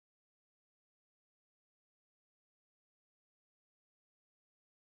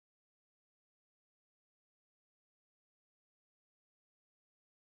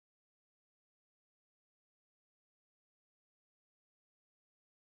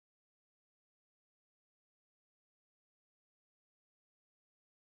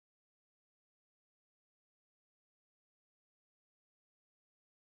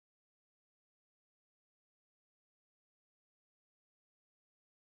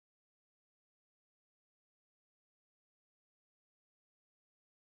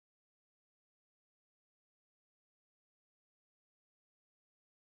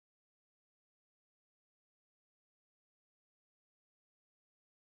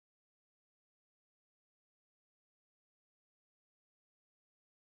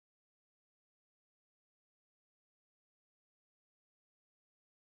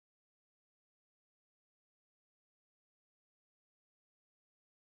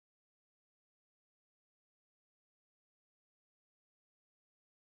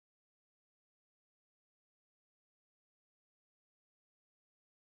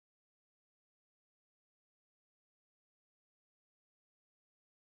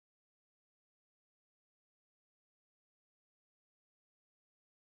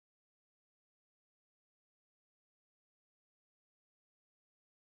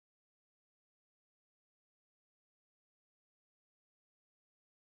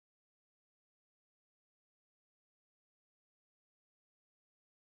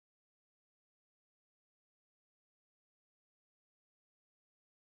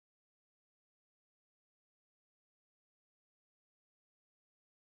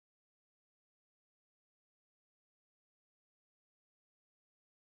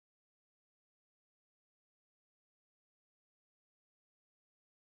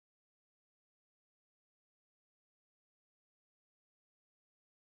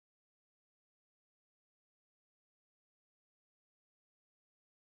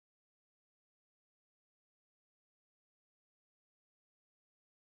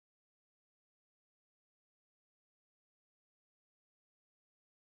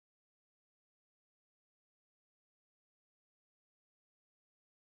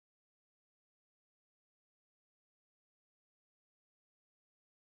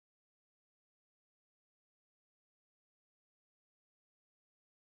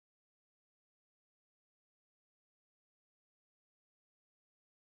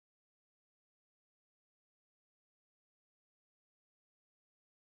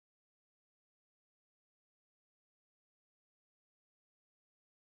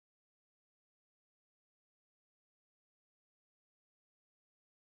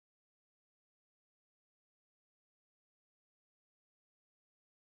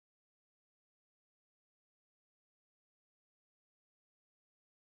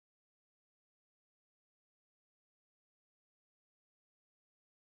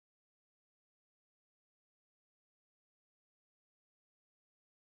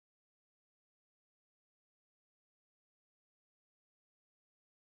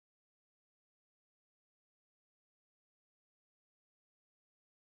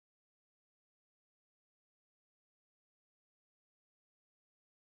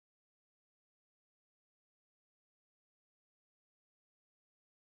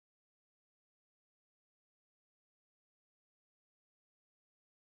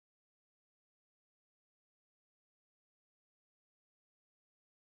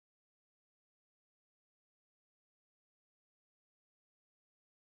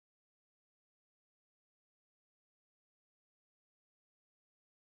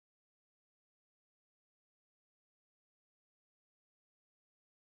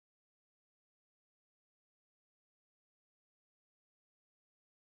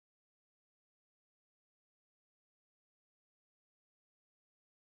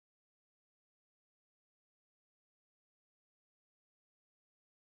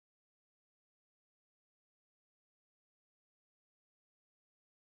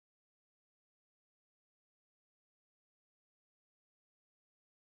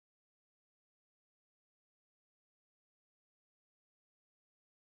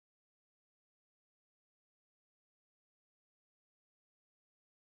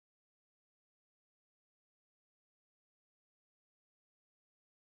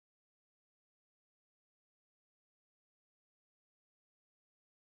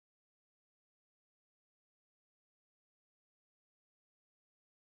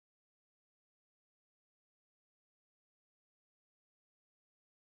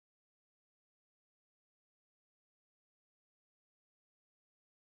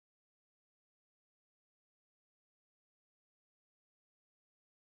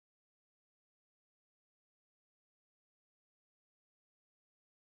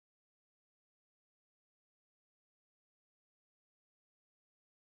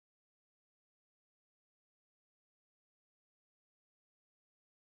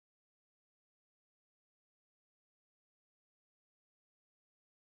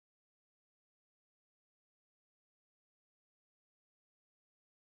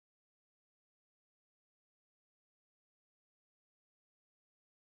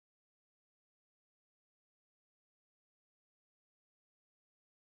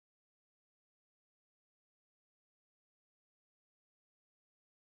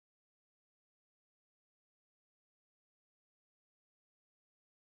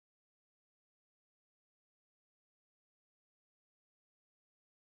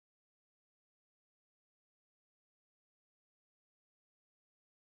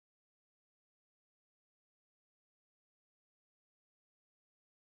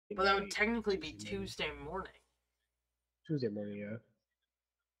But that would technically be Tuesday morning. Tuesday morning, yeah.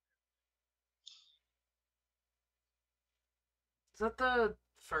 Is that the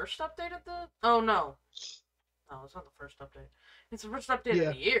first update of the... Oh, no. No, it's not the first update. It's the first update of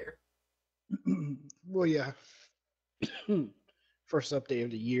Yeah. the year. Well, yeah. First update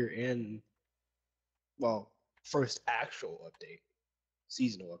of the year and, well, first actual update,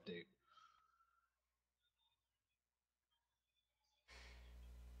 seasonal update.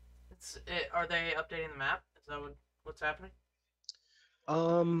 Are they updating the map? Is that what's happening?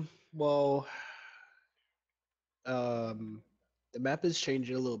 Well, um, the map is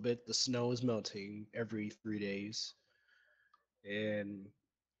changing a little bit. The snow is melting every 3 days, and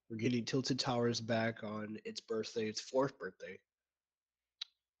we're getting Tilted Towers back on its birthday, its fourth birthday.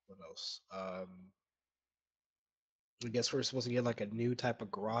 What else? I guess we're supposed to get like a new type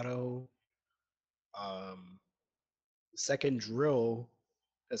of grotto. Um, second drill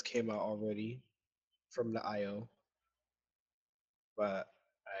has came out already from the IO, but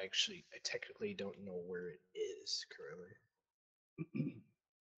I technically don't know where it is currently.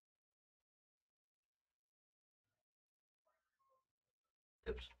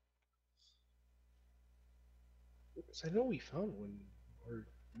 Oops. I know we found one, or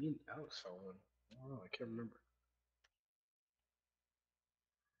me and Alex found one. I don't know, I can't remember.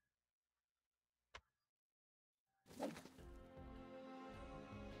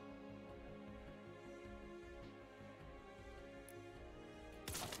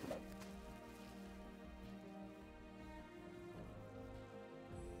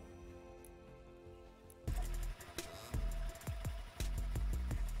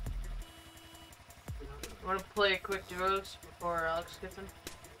 Want to play quick duos before Alex gets in?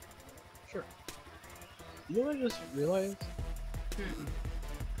 Sure. You know what I just realized?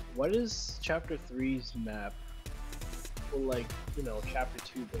 What is Chapter 3's map? Well, like, Chapter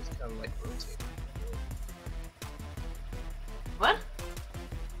 2, but it's kind of like rotating. What?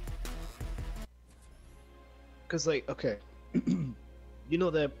 Because, like, okay. You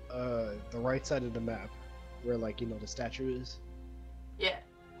know that, the right side of the map, where, like, the statue is? Yeah.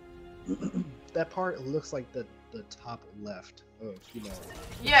 That part looks like the top left of,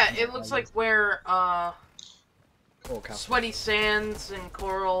 Yeah, it looks like where, Coral Castle. Sweaty Sands and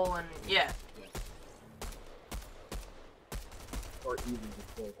Coral and, yeah. Or even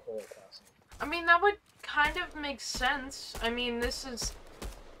before Coral Castle. I mean, that would kind of make sense. I mean, this is,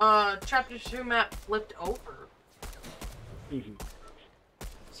 Chapter 2 map flipped over. Mm-hmm.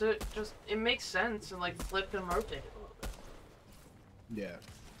 So it makes sense and, like, flipped and rotated a little bit. Yeah.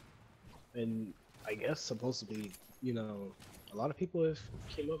 And I guess supposedly, a lot of people have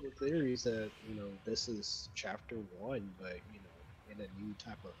came up with theories that, this is Chapter 1, but, in a new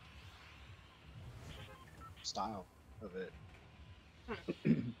type of style of it.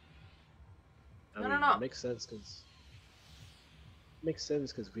 I don't know. It makes sense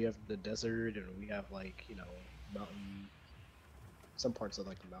because we have the desert and we have, like, mountain, some parts of,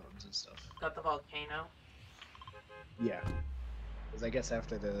 like, the mountains and stuff. Got the volcano. Yeah. Because I guess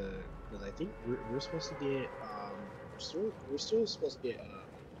after because I think we're supposed to get, we're still supposed to get,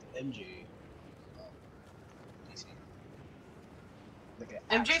 MJ, DC. Like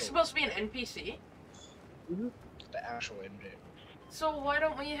an MJ's supposed to be an NPC? Mm-hmm. The actual MJ. So why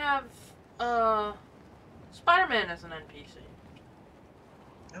don't we have, Spider-Man as an NPC?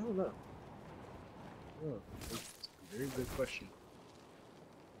 I don't know. It's a very good question.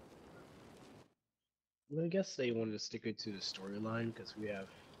 Well, I guess they wanted to stick it to the storyline because we have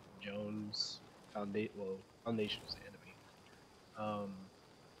Jones, Foundation's the enemy.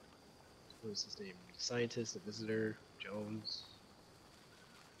 What is his name? The scientist, the visitor, Jones.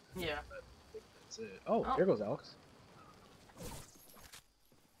 Yeah. I think that's it. Oh, there goes Alex.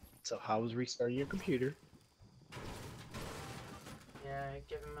 So how was restarting your computer? Yeah,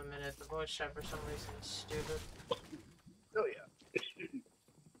 give him a minute. The voice chat for some reason is stupid. Oh yeah.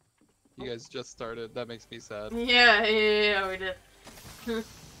 You guys just started. That makes me sad. Yeah, we did.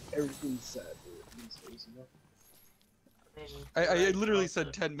 Everything's sad these days, I literally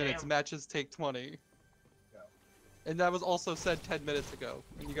said 10 minutes. Matches take 20. Yeah. And that was also said 10 minutes ago,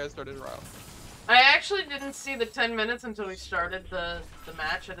 and you guys started around. I actually didn't see the 10 minutes until we started the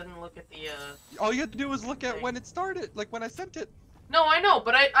match. I didn't look at the, All you had to do was look at when it started, like when I sent it. No, I know,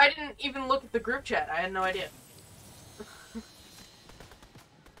 but I didn't even look at the group chat. I had no idea.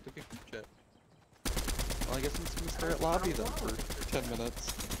 Look at group chat. Well, I guess I'm just gonna start at lobby then for 10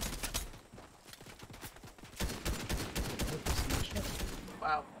 minutes.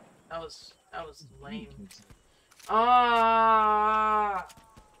 Wow, that was lame. I'm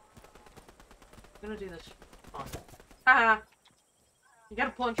gonna do this. Haha. You got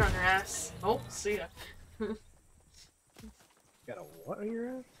a plunger on your ass. Oh, see ya. Got a what on your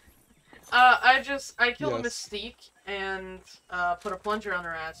ass? I killed a Yes. Mystique and put a plunger on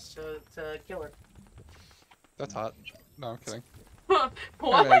her ass to kill her. That's hot. No, I'm kidding. What?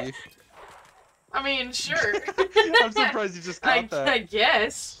 Hi, Maggie. I mean, sure. I'm surprised you just caught that. I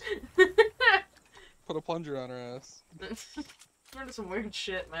guess. Put a plunger on her ass. You're into some weird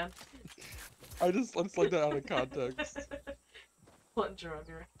shit, man. Let's like that out of context. Plunger on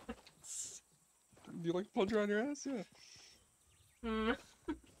your ass. Do you like plunger on your ass? Yeah. Hmm.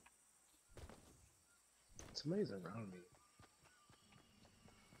 Somebody's around me.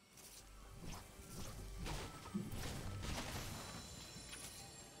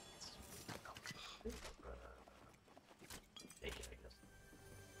 Take it, I guess.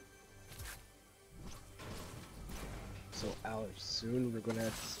 So Alex, soon we're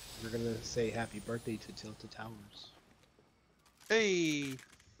gonna say happy birthday to Tilted Towers. Hey.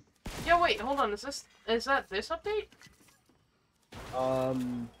 Yeah, wait, hold on. Is that this update?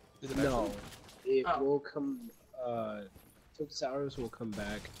 Is it No. actually? It Oh. will come. Tilted Towers will come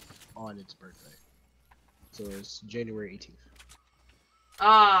back on its birthday. So it's January 18th.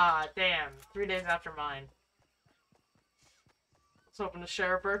 Ah, damn. 3 days after mine. I was hoping to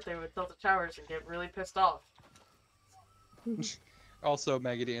share a birthday with Tilted Towers and get really pissed off. Also,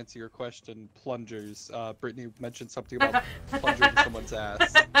 Maggie, to answer your question, plungers. Brittany mentioned something about plungering someone's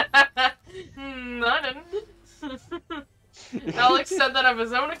ass. I didn't. Alex said that of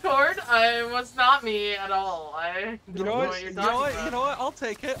his own accord. It was not me at all. I don't You know what? you're You know talking what? about. You know what? I'll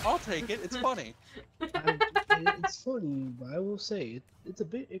take it. I'll take it. It's funny. It's funny, but I will say it's a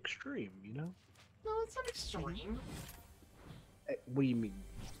bit extreme, you know? No, it's not extreme. What do you mean?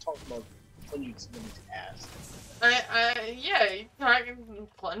 Talk about plunging someone's ass. Yeah, I can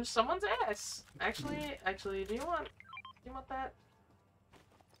plunge someone's ass. Actually, do you want that?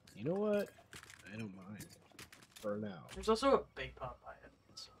 You know what? I don't mind. For now. There's also a big pop by it.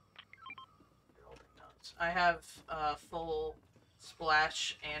 So you're holding notes. I have full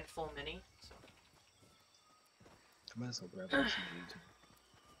splash and full mini. So. I might as well grab that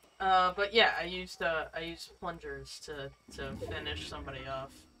some But yeah, I used plungers to finish somebody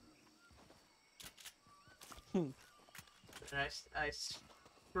off. Hmm. And I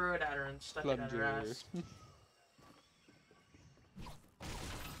threw it at her and stuck it at her Plunger. ass.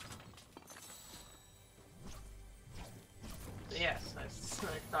 Yes, I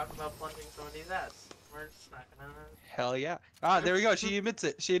talk about plunging somebody's ass. We're just not gonna. Hell yeah. Ah, there we go. She admits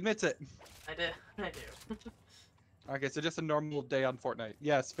it. She admits it. I do. Okay, so just a normal day on Fortnite.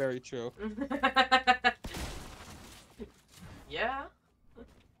 Yes, very true. Yeah,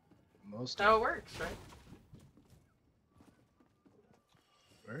 Most that's how it works, right?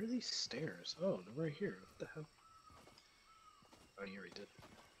 Where are these stairs? Oh, they're right here. What the hell? Oh, you already did.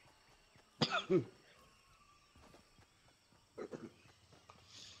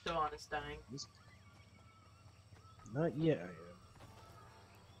 Devon is dying. Not yet, I am.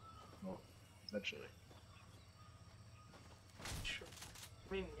 Well, eventually. Sure.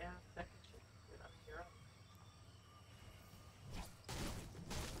 I mean, yeah, technically, you're not a hero.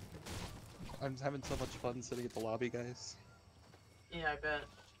 I'm having so much fun sitting at the lobby, guys. Yeah, I bet.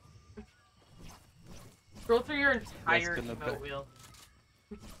 Scroll through your entire gonna emote bet. wheel.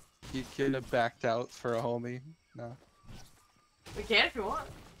 You could have backed out for a homie. No. We can if you want.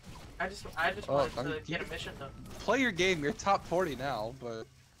 I just Oh, wanted I mean, to get a mission done. Play your game. You're top 40 now, but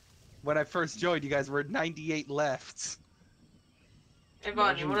when I first joined, you guys were 98 left. Hey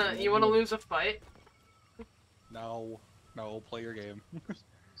Vaughn, you wanna lose a fight? No. No, play your game.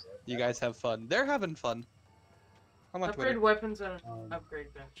 You guys have fun. They're having fun. I'm on Upgrade Twitter. weapons and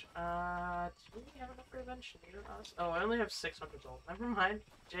upgrade bench. Do we have an upgrade bench near us? Oh, I only have 600 gold. Never mind.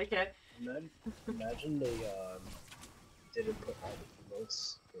 JK. Imagine they didn't put all the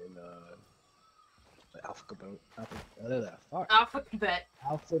notes in the alphabet. Alphabet.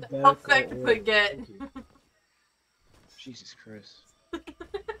 Alphabetical Alphabet. order. Thank you. Jesus Christ.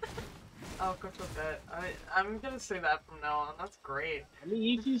 Alphabet. I'm gonna say that from now on. That's great. I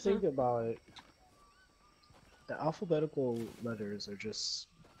mean, if you think about it, the alphabetical letters are just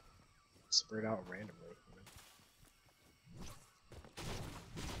spread out randomly.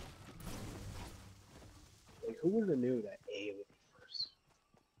 Like, who would have knew that A would be first?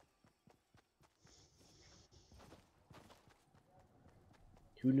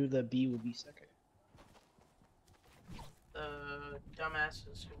 Who knew that B would be second? The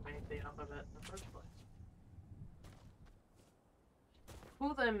dumbasses who made the alphabet in the first place.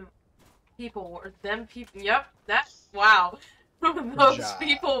 Who them people were? Them people. Yep. That. Wow. Who those job.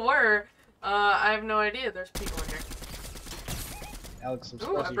 people were? I have no idea. There's people in here. Alex, I'm Ooh, I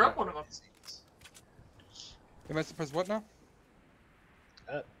surprised you broke got one of them. Am I supposed what now?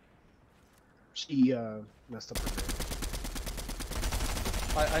 She messed up her name.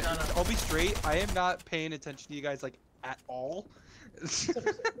 No. I'll be straight. I am not paying attention to you guys like at all.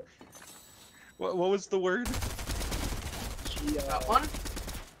 What was the word? She Got one?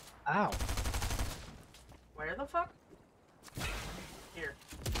 Ow. Where the fuck? Here.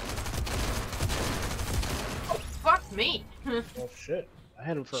 Oh, fuck me! Oh shit. I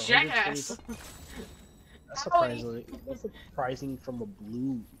had him for Jackass! 120. That's surprising from a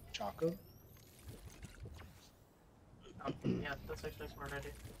blue Choco. Oh, yeah, that's actually a smart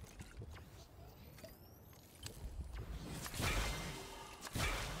idea.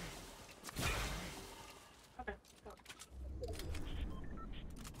 Okay.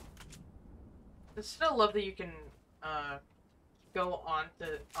 I still love that you can go on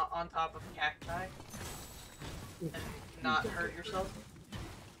top of cacti and not hurt yourself.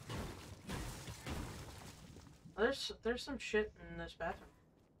 There's some shit in this bathroom.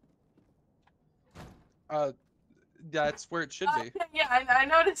 That's where it should be. Yeah, I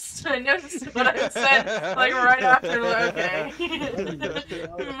noticed. I noticed what I said like right after. Okay. I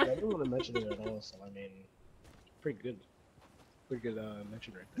didn't want to mention it at all, so I mean, pretty good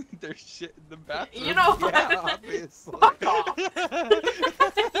mention right there. There's shit in the bathroom. You know what? Yeah, obviously. Fuck off.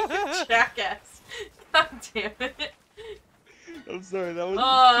 Jackass. God damn it. I'm sorry, that was.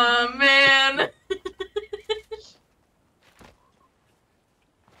 Oh man.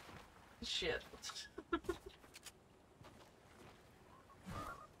 Shit.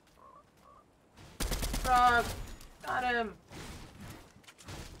 Rob, got him.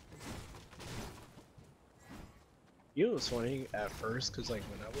 You know what's funny at first, cause like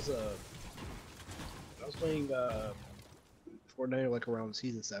when I was playing Fortnite like around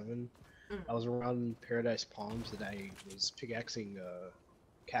season 7, I was around Paradise Palms and I was pickaxing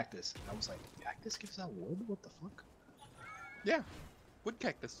cactus. And I was like, cactus gives out wood? What the fuck? Yeah, wood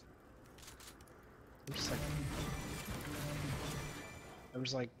cactus. I'm just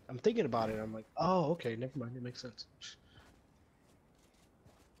like, I'm thinking about it. I'm like, oh, okay, never mind. It makes sense.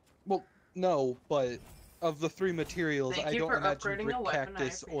 Well, no, but of the 3 materials, Thank I you don't for imagine upgrading brick a weapon, I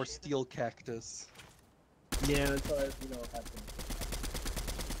cactus or appreciate it. steel cactus. Yeah, that's why it happened.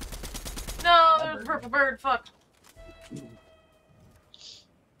 No, there's a purple bird. Fuck.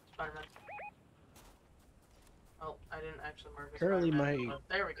 Spider-Man. Oh, I didn't actually mark it. Currently Spider-Man, but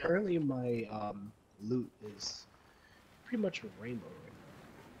there we go. Currently my loot is pretty much a rainbow right now.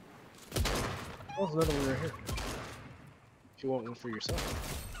 Oh, there's another one right here. If you want one for yourself.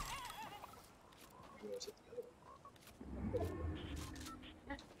 You wanna take the other one?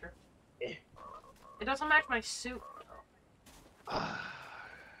 Yeah, sure. Eh. It doesn't match my suit. I'm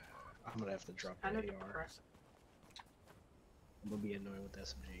gonna have to drop the Kind of AR. depressing. I'm gonna be annoyed with the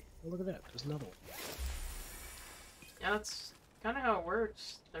SMG. Oh, look at that. There's another one. Yeah, that's kind of how it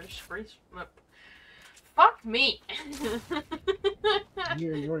works. There's free. Fuck me.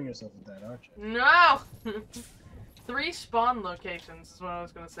 You're enjoying yourself with that, aren't you? No. 3 spawn locations is what I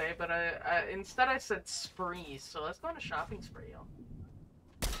was gonna say, but instead I said sprees. So let's go on a shopping spree, y'all.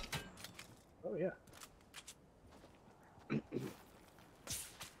 Oh yeah.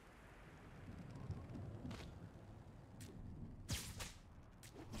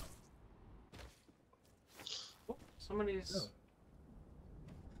 Oh, somebody's Oh.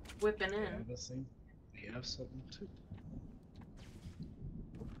 whipping Yeah, in. the same. They have something too.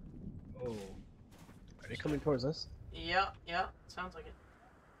 Oh. Are they coming towards us? Yeah, sounds like it.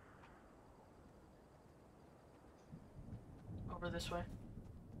 Over this way.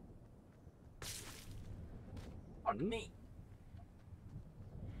 Fuck me.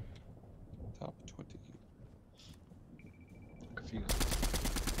 Top 20. Confused.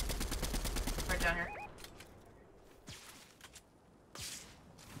 Right down here.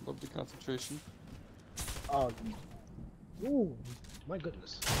 Love the concentration. Oh. Ooh. My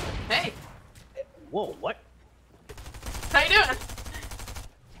goodness. Hey, Whoa. What? how you doing?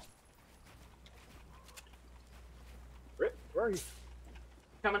 Rip, where are you?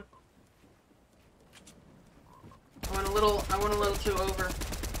 Coming. I went a little too over,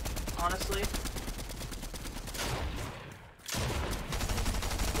 honestly.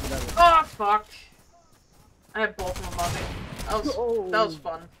 Oh fuck! I had both of them on me. That was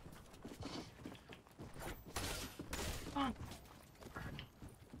fun.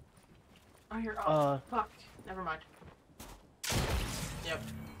 Oh, you're off. Fuck. Never mind. Yep.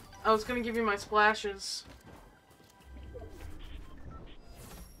 I was gonna give you my splashes.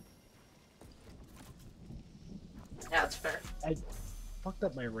 Yeah, that's fair. I fucked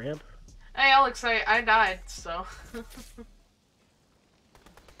up my ramp. Hey, Alex, I died, so.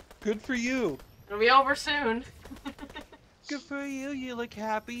 Good for you. It'll be over soon. Good for you. You look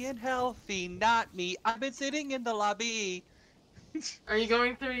happy and healthy. Not me. I've been sitting in the lobby. Are you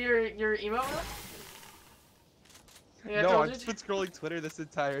going through your emote? Like I No, told I've you just to? been scrolling Twitter this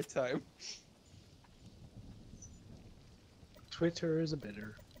entire time. Twitter is a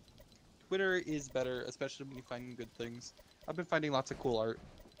bitter. Twitter is better, especially when you find good things. I've been finding lots of cool art.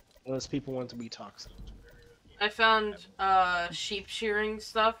 Unless people want to be toxic. I found sheep shearing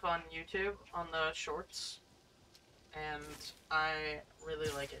stuff on YouTube on the shorts, and I really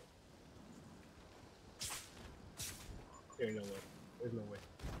like it. There's no way. There's no way.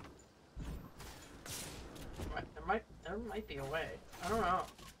 There might be a way. I don't know.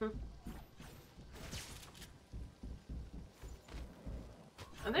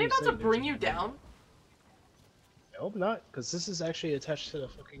 Are they You about say to there's bring a you way. down? I hope not, because this is actually attached to the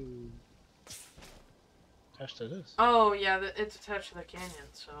fucking... attached to this. Oh yeah, it's attached to the canyon,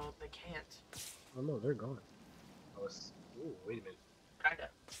 so they can't. Oh no, they're gone. Oh, it's... Ooh, wait a minute.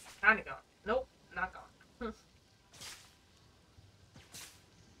 Kinda gone. Nope, not gone.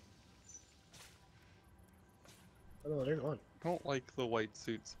 Oh no, they're gone. I don't like the white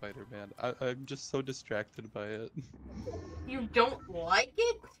suit Spider-Man. I'm just so distracted by it. You don't like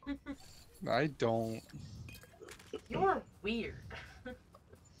it? I don't. You're weird.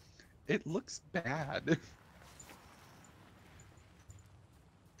 It looks bad.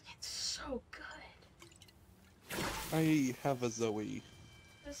 It's so good. I have a Zoe.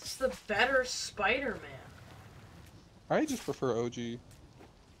 This is the better Spider-Man. I just prefer OG.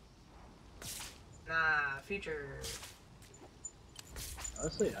 Nah, future.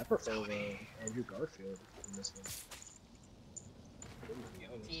 Honestly, I prefer the Andrew Garfield in this one. To be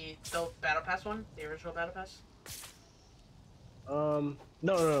honest. The Battle Pass one? The original Battle Pass?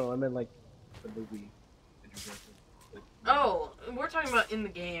 No, I meant like the movie Andrew Garfield. Like, Oh, we're talking about in the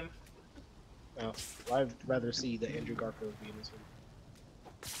game. no, I'd rather see the Andrew Garfield be in this one.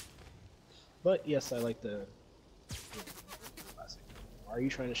 But yes, I like the classic. Are you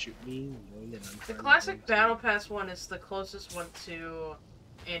trying to shoot me? Knowing that I'm The trying to classic shoot Battle you? Pass one is the closest one to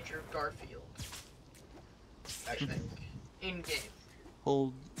Andrew Garfield. I Actually, think. In game.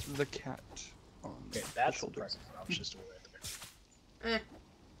 Hold the cat on okay, the that's shoulder. impressive. I was just aware Eh.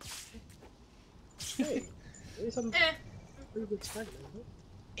 there. Hey, maybe some Eh. pretty good Spider-Man, huh?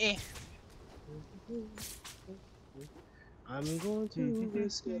 Eh. I'm going to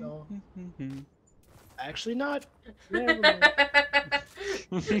risk it all. Mm-hmm. Actually, not. Never mind.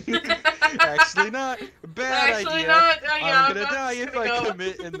 Actually not. Bad Actually idea. not. Oh, yeah, I'm gonna not die just if gonna I go.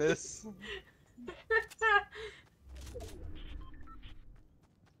 commit in this.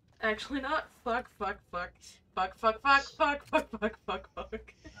 Actually not. Fuck, fuck, fuck. Fuck, fuck, fuck, fuck, fuck, fuck, fuck,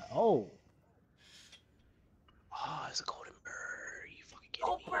 fuck. Oh. Oh, it's a golden bird. You fucking kidding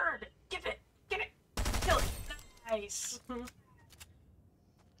Oh, me? bird! Give it! Get it! Kill it! Nice!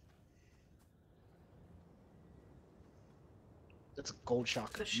 That's a gold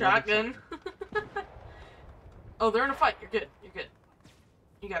shotgun. The shotgun. motherfucker. Oh, they're in a fight. You're good. You're good.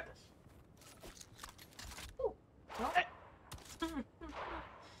 You got this. Ooh. Oh.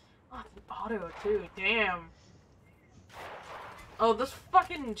 Oh, the auto, too. Damn. Oh, those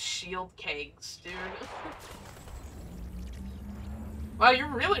fucking shield kegs, dude. Wow, you're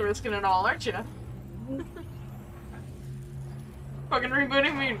really risking it all, aren't you? Fucking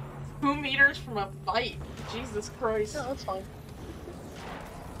rebooting me 2 meters from a fight. Jesus Christ. Yeah, that's fine.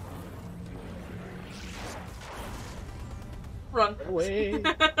 Run. Away.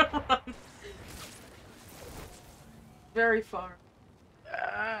 Run. Very far.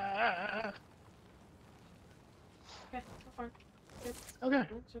 Ah. Okay, so far. Good. Okay.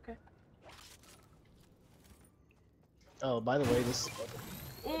 It's okay. Oh, by the way, this is...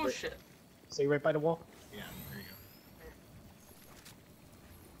 Oh shit. Stay right by the wall? Yeah, there you go.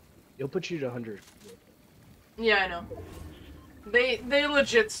 It'll put you to 100. Yeah, I know. They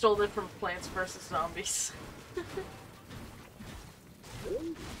legit stole it from Plants vs. Zombies.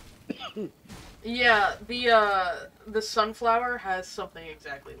 Yeah, the sunflower has something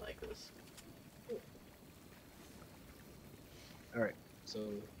exactly like this. Alright, so...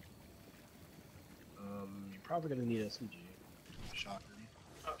 you're probably gonna need a SMG. Shotgun.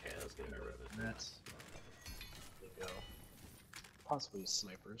 Okay, let's get rid of it. And that's... There you go. Possibly a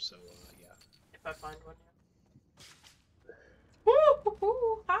sniper, so, yeah. If I find one, yeah. Woo!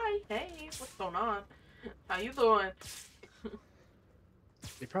 Woo! Hi! Hey! What's going on? How you doing?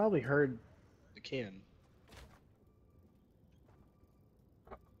 They probably heard the can.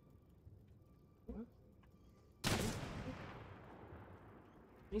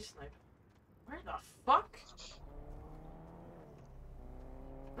 Me snipe. Where the fuck?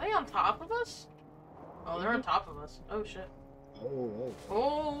 Are they on top of us? Oh, they're on top of us. Oh, shit. Oh.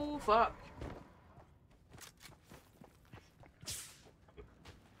 Oh, fuck.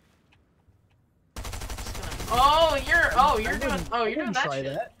 Oh, you're doing that try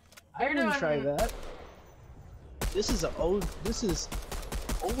shit. that. I didn't try that. This is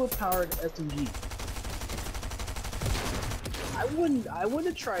overpowered SMG. I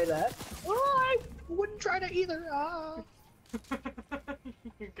wouldn't try that. Oh, I wouldn't try that either. Ah.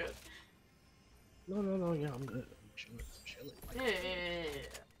 You're good. No, yeah, I'm good. I'm chilling. Yeah.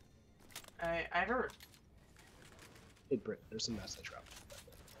 I heard. Hey, Britt, there's some mats I dropped.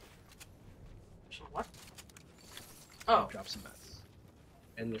 What? I Oh. dropped some mats.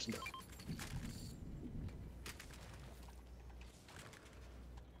 And there's no.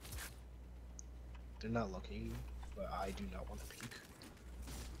 They're not looking, but I do not want to peek.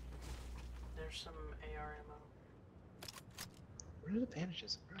 There's some AR ammo. Where are the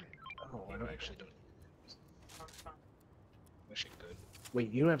bandages? Right. Oh, I don't actually don't. Oh, it's fine. That shit good.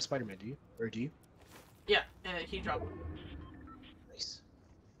 Wait, you don't have Spider-Man, do you? Or do you? Yeah, he dropped one. Nice.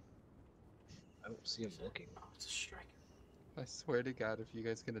 I don't see him looking. Oh, it's a striker. I swear to God, if you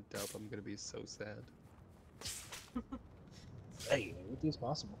guys get a dub, I'm gonna be so sad. Hey, anything's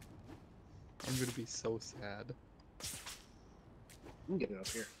possible. I'm gonna be so sad. I'm getting up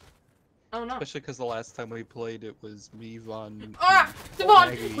here. Oh no. Especially because the last time we played, it was me, Von, Ah! Devon!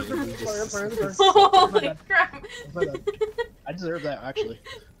 Maggie, and we just... Holy crap! I deserve that, actually.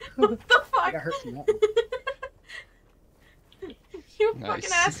 What the fuck? I got hurt from that one. You Nice. fucking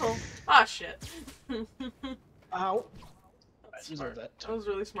asshole. Ah, shit. Ow. I That's deserve smart. that. That was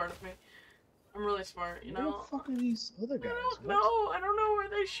really smart of me. I'm really smart, you Where know? the fuck are these other guys? I What? don't know where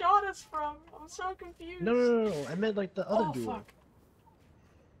they shot us from. I'm so confused. No. I meant like the other Oh, duo. fuck.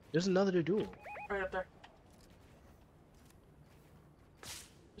 There's another duo. Right up there.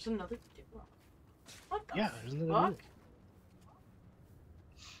 There's another duo. What the There's another fuck? duo.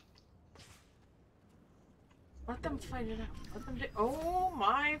 Let them fight it out. Let them do. Oh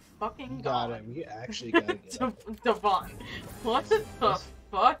my fucking We god. got it. We actually gotta get it. Devon. What the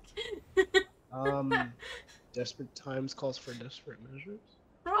fuck? Desperate times calls for desperate measures.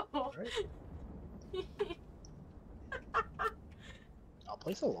 Bro. Right? I'll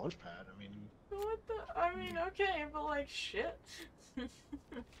place a launch pad. I mean, What the? I mean, okay, but like, shit.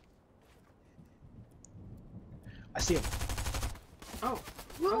 I see him. Oh.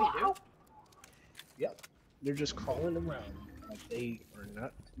 Oh, you do? Yep. They're just crawling around. Like they are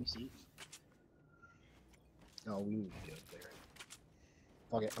not to be seen. No, we need to get up there.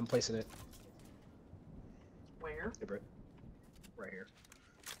 Okay, I'm placing it. Where? Hey, Britt. Right here.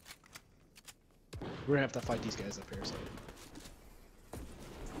 We're gonna have to fight these guys up here, so.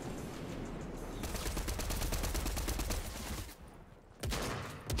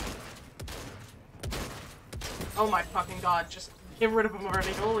 Oh my fucking god, just get rid of him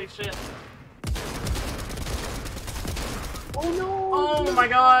already. Holy shit. Oh no! Oh my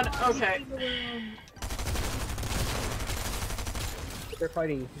god, okay. They're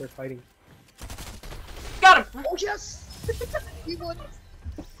fighting. They're fighting. Got him! Oh yes! He won.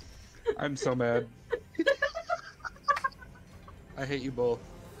 I'm so mad. I hate you both.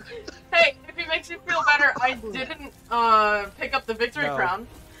 Hey, if it makes you feel better, I didn't pick up the victory No. crown.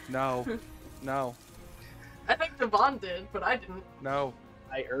 No. No. I think Devon did, but I didn't. No.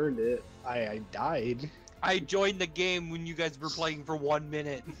 I earned it. I died. I joined the game when you guys were playing for 1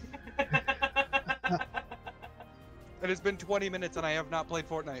 minute. It has been 20 minutes and I have not played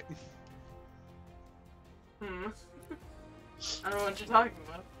Fortnite. Hmm. I don't know what you're talking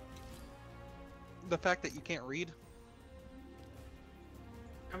about. The fact that you can't read.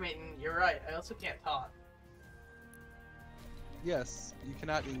 I mean, you're right. I also can't talk. Yes, you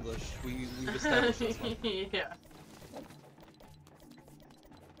cannot English. We've established this one. Yeah.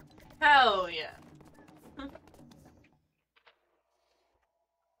 Hell yeah.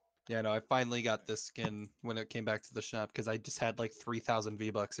 Yeah, no, I finally got this skin when it came back to the shop because I just had like 3,000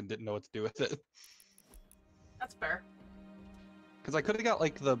 V-Bucks and didn't know what to do with it. That's fair. Because I could have got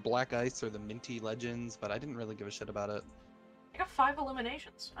like the Black Ice or the Minty Legends, but I didn't really give a shit about it. I got 5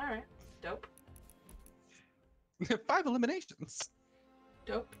 eliminations. Alright. Dope. 5 eliminations.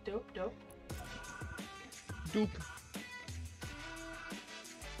 Dope, dope, dope. Doop.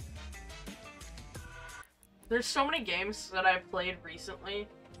 There's so many games that I've played recently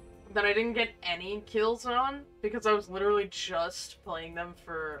that I didn't get any kills on because I was literally just playing them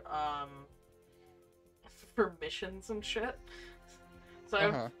for missions and shit. So I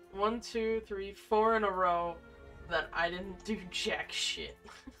have 1, 2, 3, 4 in a row that I didn't do jack shit.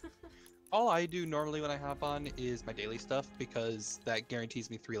 All I do normally when I hop on is my daily stuff because that guarantees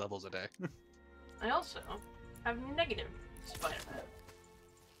me 3 levels a day. I also have negative Spider-Man.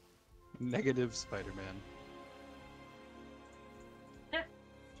 Negative Spider-Man.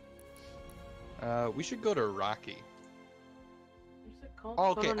 Yeah. We should go to Rocky. What's it called?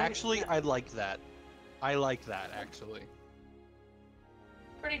 Oh, okay, Photo actually, negative? I like that. I like that, actually.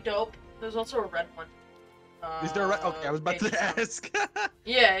 Pretty dope. There's also a red one. Is there a okay, I was about page to one. ask.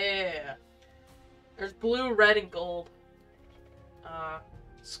 Yeah. There's blue, red, and gold.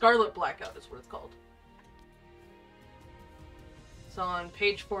 Scarlet Blackout is what it's called. It's on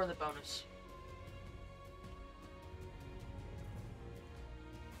page 4 of the bonus.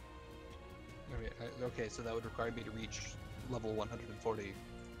 Okay, so that would require me to reach level 140.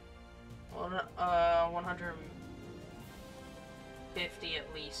 150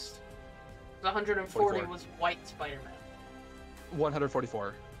 at least. The 140 44. was White Spider-Man.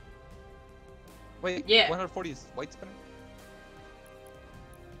 144. Wait, Yeah. 140 is white Spider-Man?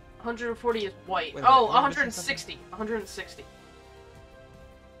 140 is white. Wait, Oh, am I missing 160. 160. Is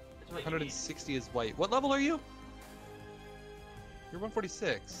what you need. 160 is white. What level are you? You're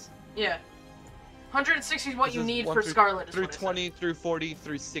 146. Yeah. 160 is what This you is need 1 for through- Scarlet. Is Through what it said. 20, through 40,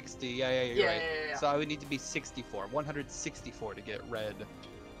 through 60. Yeah, you're Yeah, right. yeah. So I would need to be 64. 164 to get red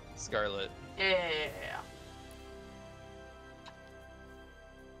Scarlet. Yeah.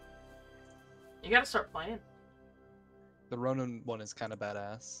 You gotta start playing. The Ronin one is kind of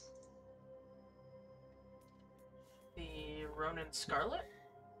badass. The Ronin Scarlet?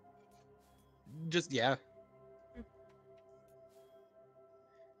 Just, yeah.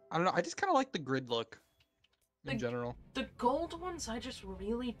 I don't know, I just kind of like the grid look in general. The gold ones I just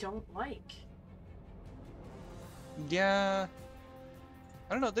really don't like. Yeah.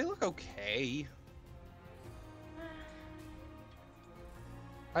 I don't know, they look okay.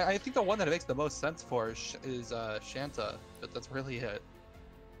 I think the one that it makes the most sense for is Shanta, but that's really it.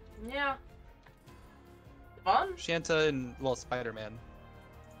 Yeah. Devon? Shanta and, well, Spider-Man.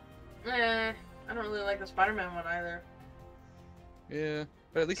 I don't really like the Spider-Man one either. Yeah,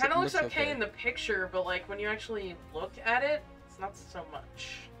 but at least Kind it of looks looks okay in the picture, but like when you actually look at it, it's not so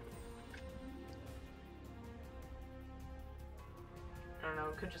much. I don't know,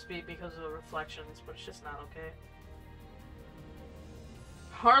 it could just be because of the reflections, but it's just not okay.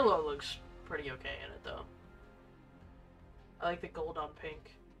 Harlow looks pretty okay in it, though. I like the gold on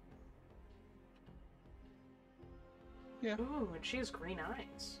pink. Yeah. Ooh, and she has green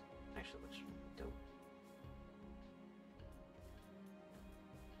eyes. Actually looks dope.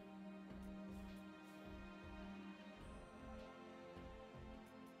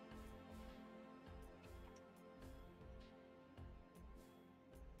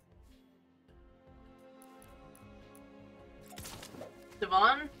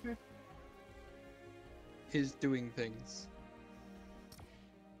 Devon? Is doing things.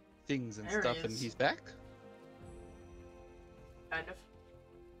 Things and There he stuff, and is. he's back? Kind of.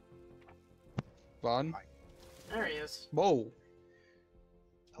 Vaughn? There he is. Whoa!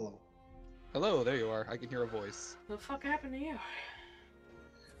 Hello. Hello, there you are. I can hear a voice. What the fuck happened to you?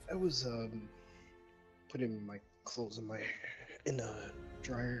 I was putting my clothes in the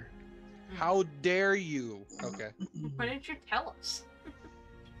dryer. How dare you? Okay. Why didn't you tell us?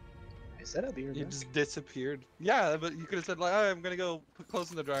 I said I'd be here. You man. just disappeared. Yeah, but you could have said, like, oh, I'm gonna go put clothes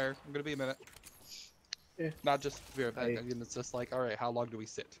in the dryer. I'm gonna be a minute. Yeah. Not just be right back. I- And it's just like, alright, how long do we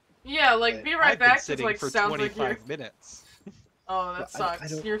sit? Yeah, like, be right I've been back. It's sitting like for sounds like 25 you're. minutes. Oh, that But sucks. I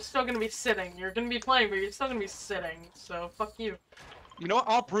don't- You're still gonna be sitting. You're gonna be playing, but you're still gonna be sitting. So fuck you. You know what?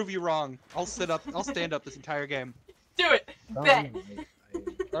 I'll prove you wrong. I'll sit up. I'll stand up this entire game. Do it. No, Bet.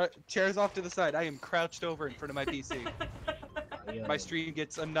 Alright, chairs off to the side. I am crouched over in front of my PC. My stream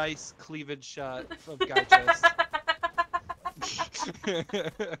gets a nice cleavage shot of guy chest.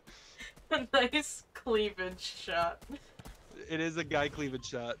 A nice cleavage shot. It is a guy cleavage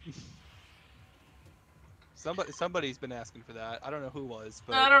shot. Somebody's been asking for that. I don't know who was,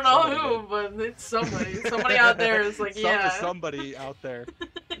 but I don't know somebody who, did. but it's somebody. Somebody out there is like, yeah. Somebody out there.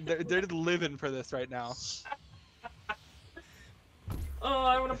 They're living for this right now. Oh,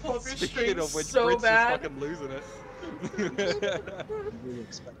 I want to pull up your Speaking stream of which, so Fritz bad. is fucking losing it.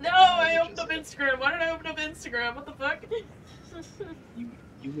 No, I opened up Instagram. Why did I open up Instagram? What the fuck?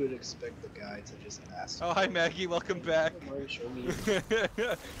 You would expect the guy to just ask. Oh, hi Maggie, welcome back. Mario, show me.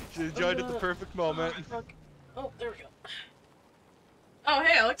 She joined at the perfect moment. Oh, fuck. Oh, there we go. Oh,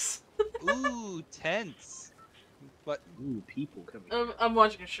 hey, Alex. Ooh, tense. But Ooh, people coming. I'm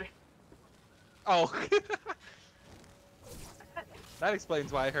watching a stream. oh, that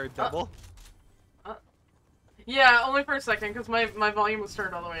explains why I heard double. Yeah, only for a second, because my volume was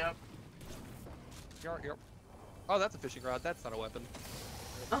turned all the way up. Yep. Oh, that's a fishing rod. That's not a weapon.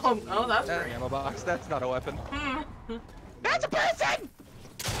 Oh, that's That's an great. ammo box. That's not a weapon. Hmm. That's a person!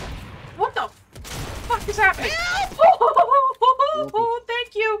 What the fuck is happening? Help! Oh,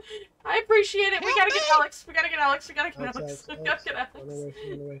 thank you. I appreciate it. We Help gotta get me! Alex. We gotta get Alex. We gotta get Alex, Alex. We Alex, gotta get Alex, Alex. run away,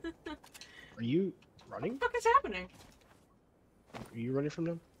 run away. Are you running? What the fuck is happening? Are you running from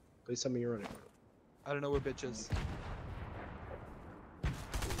them? Please tell me you're running from them. I don't know where bitch is.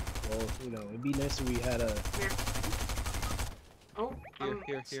 Well, you know, it'd be nice if we had a... Here. Oh, Here, I'm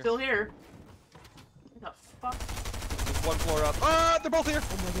here. still here. What the fuck? There's one floor up. Ah, they're both here.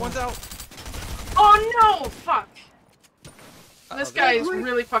 One's out. Oh no! Fuck. This there guy you is go.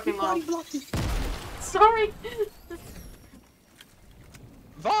 really fucking low. Sorry.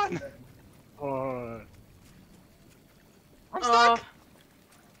 Vaughn! Uh, I'm stuck!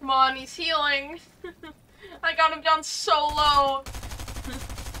 Come on, he's healing. I got him down so low.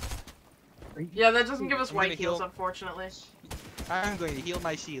 Yeah, that doesn't give us I'm white gonna heals, heal. unfortunately. I'm going to heal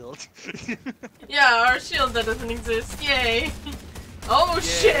my shield. Yeah, our shield that doesn't exist. Yay. Oh Yay.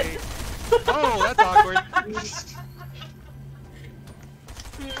 shit. Oh, that's awkward.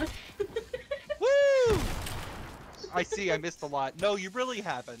 Woo! I see, I missed a lot. No, you really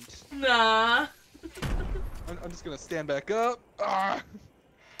haven't. Nah. I'm just gonna stand back up. Ah.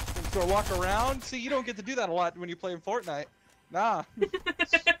 I'm just gonna walk around. See, you don't get to do that a lot when you're playing Fortnite. Nah.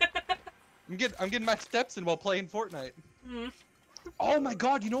 I'm getting my steps in while playing Fortnite. Oh my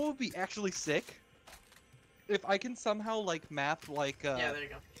god, you know what would be actually sick? If I can somehow like map like Yeah, there you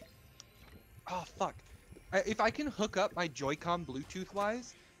go. oh fuck. If I can hook up my Joy-Con Bluetooth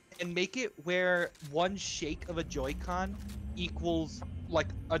wise and make it where one shake of a Joy-Con equals like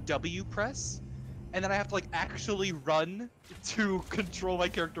a W press, and then I have to like actually run to control my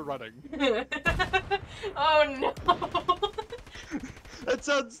character running. Oh no. That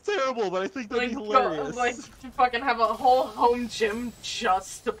sounds terrible, but I think that'd be Like, hilarious. like to fucking have a whole home gym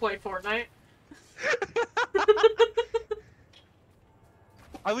just to play Fortnite.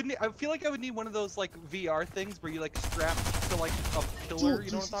 I feel like I would need one of those like VR things where you like strap to like a pillar. Dude,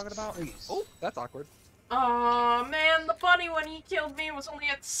 You know what I'm talking about? Oh, that's awkward. Aw, man, the bunny when he killed me was only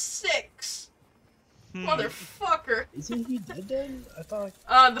at 6. Motherfucker. isn't he dead then? I thought...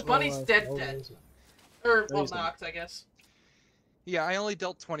 The bunny's dead. Or, well, he's not. knocked, I guess. Yeah, I only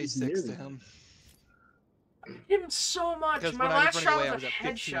dealt 26 to him. Hit him so much. Because My when I was last running shot away, was I a was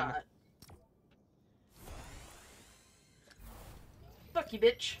at 15. headshot. Fuck you,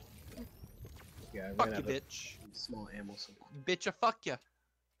 bitch. Yeah, I Fuck ran you, out of bitch. small ammo. So... Bitch, a fuck ya.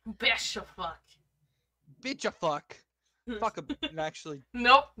 Bitch, a fuck. Bitch, a fuck. Fuck a. Actually.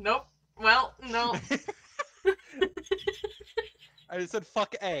 Nope, nope. Well, no. I just said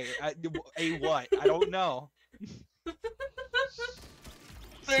fuck a. A what? I don't know.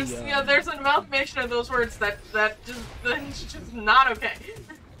 There's See, yeah, there's an amalgamation of those words that's just not okay.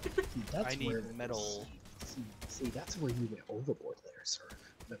 See, that's I need where metal. See, that's where you went overboard there, sir.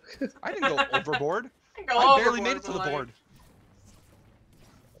 I didn't go overboard. Go I barely overboard, made it to but the like- board.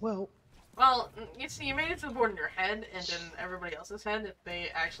 Well, Well, you see, you made it to the board in your head and in everybody else's head if they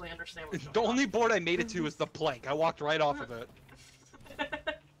actually understand what's The going only board I made it to is the plank. I walked right off of it. on.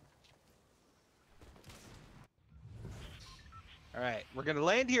 Alright, we're gonna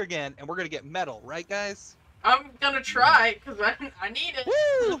land here again, and we're gonna get metal, right guys? I'm gonna try, because I need it.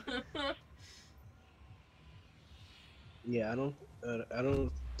 Woo! yeah, I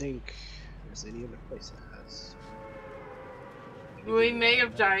don't think there's any other place that has. We may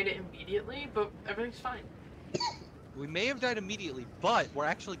have died immediately, but everything's fine. We may have died immediately, but we're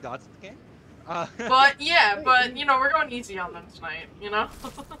actually gods of the game. But, yeah, but, you know, we're going easy on them tonight, you know?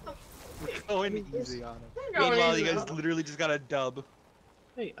 we're going easy on them. We're going Meanwhile, you easy guys on 'em. literally just got a dub.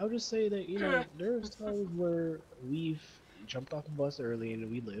 Hey, I'll just say that, you know, there's times where we've jumped off a bus early and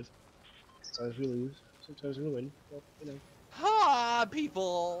we live. Sometimes we lose, sometimes we win. Well, you know. Ha,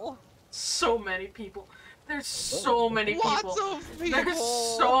 people! So many people. There's so many people. Lots of people! There's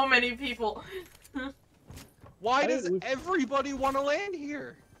so many people. Why I does don't- everybody want to land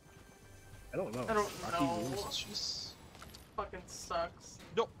here? I don't know. I don't Rocky know. Moves is just... Fucking sucks.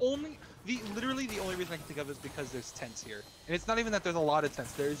 Literally the only reason I can think of is because there's tents here. And it's not even that there's a lot of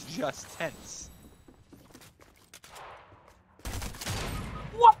tents, there's just tents.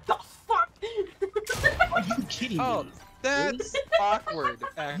 What the fuck? Are you kidding Oh, me? that's awkward,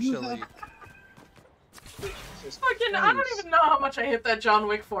 actually. Jesus Fucking, I don't Christ. even know how much I hit that John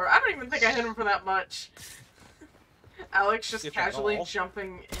Wick for. I don't even think I hit him for that much. Alex just If at casually all.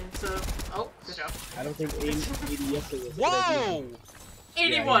 jumping into... Oh, good job. I don't think 80 yesterday was a good Whoa! idea.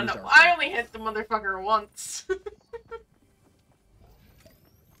 81. he's alright. I only hit the motherfucker once.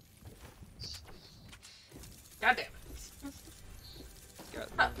 God damn it.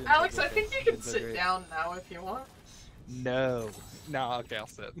 God, Alex, I think you can sit down now if you want. No. No, okay, I'll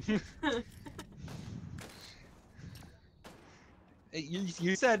sit.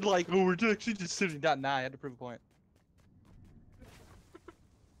 You said, like, oh, we're actually just sitting down. Nah, I had to prove a point.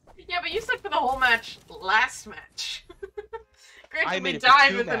 Yeah, but you said for the whole match, last match. I Granted, made we it for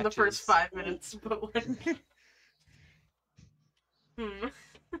died 2 within the first matches. 5 minutes, but like... hmm.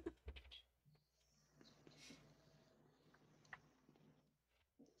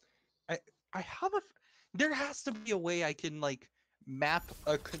 I have a... There has to be a way I can, like, map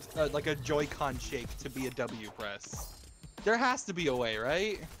like a Joy-Con shake to be a W press. There has to be a way,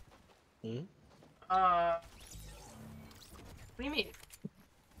 right? Hmm? What do you mean?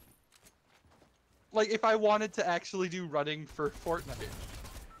 Like, if I wanted to actually do running for Fortnite.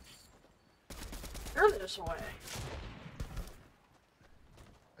 Sure, there's a way.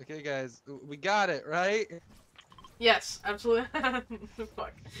 Okay, guys, we got it, right? Yes, absolutely.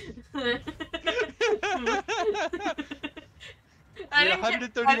 Fuck. I didn't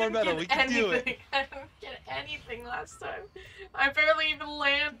 130 more metal, get we can do it. anything. I didn't get anything last time. I barely even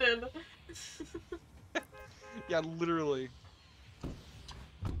landed. Yeah, literally.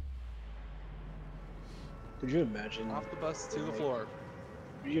 Could you imagine? Off the bus to the floor.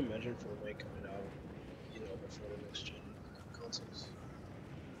 Could you imagine Fortnite coming out, before the next gen consoles?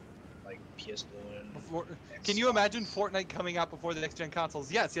 Like PS1. Before, can you imagine Fortnite coming out before the next gen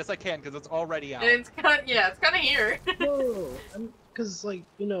consoles? Yes, I can, because it's already out. And it's kind of, yeah, it's kind of here. No, because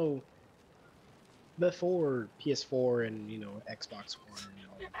before PS4 and Xbox One.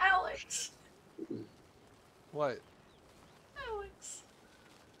 Alex. What? Alex.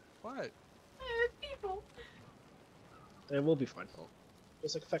 What? People. It will be fine.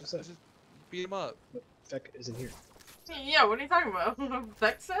 Just like Feck said. Just beat him up. But Feck isn't here. Yeah, what are you talking about?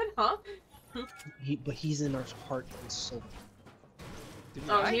 Beck said, huh? But he's in our heart and soul. Did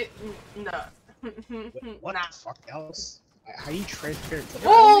Oh, I? no. What Nah. the fuck, Alex? How are you transparent?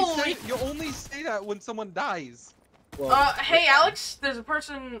 Whoa! You only say that when someone dies. Well, Hey Alex, there's a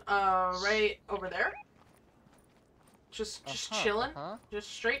person, right over there. Just chilling. Just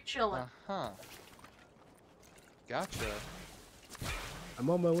straight chilling. Gotcha. I'm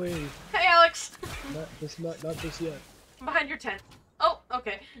on my way. Hey Alex! Not just yet. I'm behind your tent. Oh,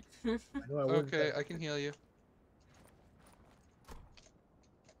 okay. I know I wouldn't Okay, bet. I can heal you.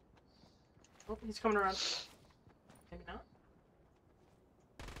 Oh, he's coming around. Maybe not.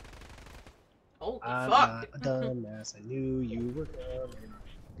 Holy I'm fuck! not a dumbass. I knew you were coming.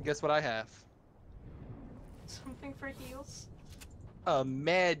 Guess what I have? Something for heals? A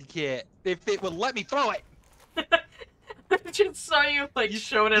med kit. If it would let me throw it. I just saw you like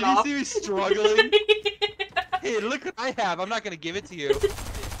showing it Did off. you see me struggling? Hey, look what I have. I'm not gonna give it to you.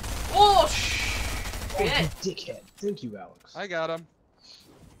 Oh Oh, shit! you dickhead. Thank you, Alex. I got him.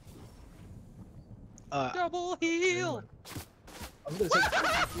 Double heal. I was gonna say.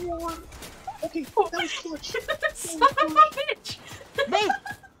 Okay, that was clutch. Son of a bitch! Move!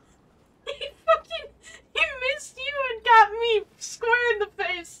 He missed you and got me square in the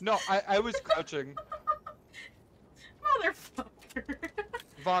face! No, I was crouching. Motherfucker.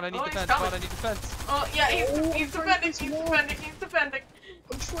 Vaughn, I need Oh, he's defense. coming. Vaughn, I need defense. Oh, yeah, he's I'm trying defending, to he's wall. defending, he's defending.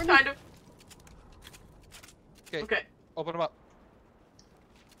 I'm trying Kind of. Okay. Okay, Open him up.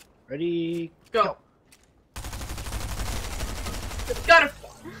 Ready? go. Got him!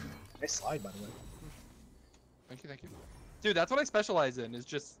 Nice slide, by the way. Thank you. Dude, that's what I specialize in, is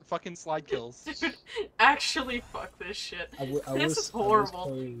just fucking slide kills. Dude, actually, fuck this shit. This is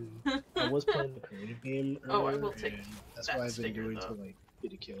horrible. I was playing the creative game earlier, Oh, I will take and that's that what I've been sticker, doing though. to, like,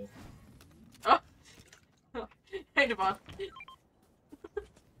 get a kill. Hey, Devon. Do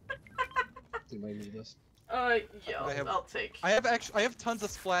you might need this. Yeah, I have- I'll take. I have tons of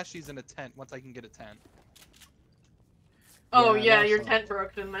splashies in a tent once I can get a tent. Oh, Yeah, I yeah, lost your some. tent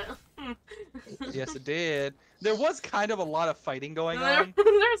broke, didn't it? Yes, it did. There was kind of a lot of fighting going on.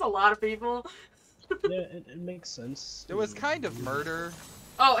 There's a lot of people. Yeah, it makes sense. There was kind of murder.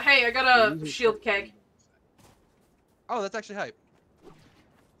 Oh, hey, I got a shield keg. Oh, that's actually hype.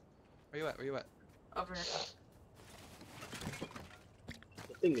 Where you at? Over here.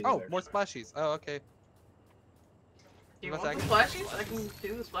 The thing is Oh, there. more splashies. Oh, okay. Do you What's want the that? splashies? I can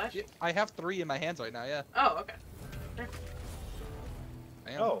do the splashies. Yeah, I have 3 in my hands right now, yeah. Oh, okay.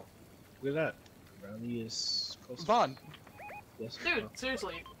 Bam. Oh, look at that. Rally is close. Vaughn, Yes. Dude, Oh,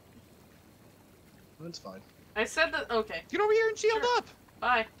 seriously. that's fine. I said that. Okay, get over here and shield Sure. up!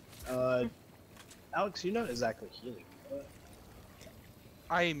 bye. Alex, you're not exactly healing.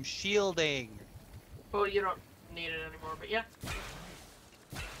 I'm shielding. Well, you don't need it anymore, but yeah.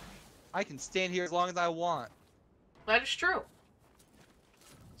 I can stand here as long as I want. That is true.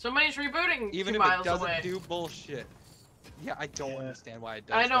 Somebody's rebooting Even 2 if it miles doesn't away. do bullshit. Yeah, I don't Yeah. understand why it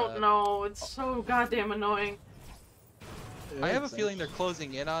does I don't that. know. It's so goddamn annoying. I have a feeling they're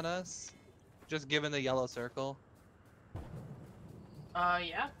closing in on us, just given the yellow circle.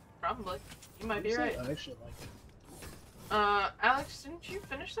 Yeah, probably. You might be right. I actually like it. Alex, didn't you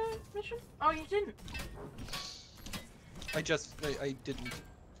finish that mission? Oh, you didn't. I didn't.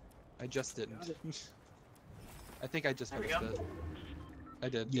 I just didn't. I think I just There we finished go. it. I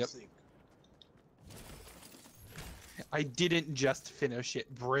did, You yep. think. I didn't just finish it,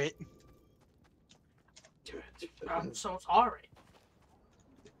 Brit. Dude, I'm so sorry.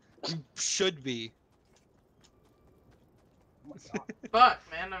 You should be. Oh my god. Fuck,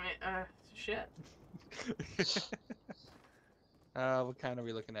 man. I mean, shit. What kind are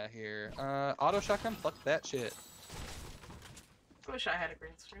we looking at here? Auto shotgun? Fuck that shit. I wish I had a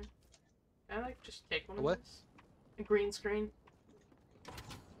green screen. Can I, like, just take one of What? these? A green screen?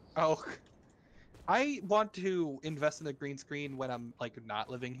 Oh. I want to invest in a green screen when I'm, like, not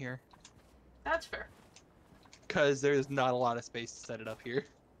living here. That's fair. Because there's not a lot of space to set it up here.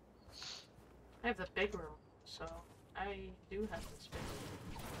 I have the big room, so I do have the space.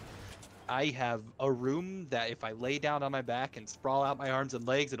 I have a room that if I lay down on my back and sprawl out my arms and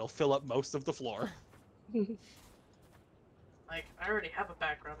legs, it'll fill up most of the floor. Like, I already have a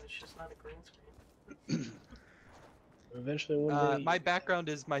background, it's just not a green screen. Eventually one day. My background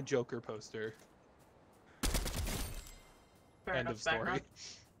is my Joker poster. Fair End enough of story. background.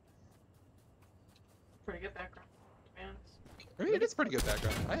 Pretty good background, to be honest. I mean, it is pretty good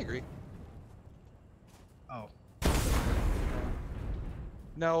background. I agree. Oh.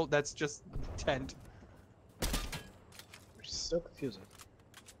 No, that's just tent. Which is so confusing.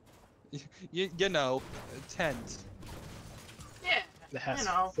 You know, tent. Yeah, It has you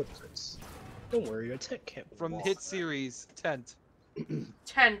know. footprints. Don't worry, your tech can't From the walk. hit series, tent.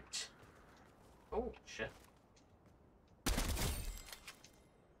 Tent. Oh, shit.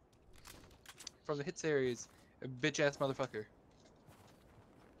 From the hit series, bitch ass motherfucker.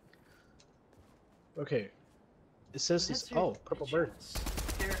 Okay. It says That's this. your- Oh, purple bird.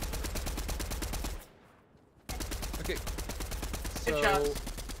 Here. Okay. Good So, shots.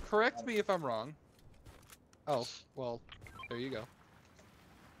 correct me if I'm wrong. Oh, well, there you go.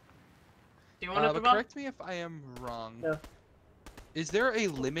 Do you want to But come up? correct me if I am wrong. No. Is there a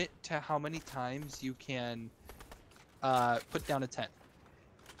limit to how many times you can put down a tent?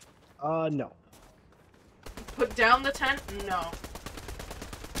 No. Put down the tent? No.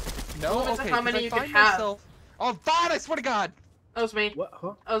 No. Limit to Okay. how 'cause many I you find can have. myself. Oh God! I swear to God, That was me. What?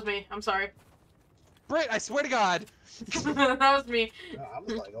 Huh? That was me. I'm sorry. Britt! I swear to God. That was me. I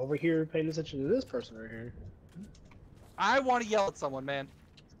was like over here paying attention to this person right here. I want to yell at someone, man.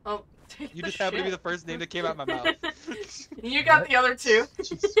 Oh, take You the just happen to be shit. the first name that came out my mouth. You got the other two.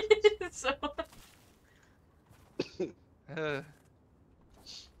 So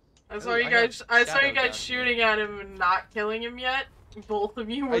I saw you I guys. have I saw you shadow down guys here. shooting at him and not killing him yet. Both of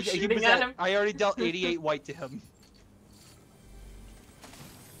you were he shooting was at him. I already dealt 88 white to him.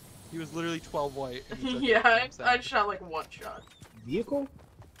 He was literally 12 white. And he took it. Yeah, I'm I sad. shot like one shot. Vehicle?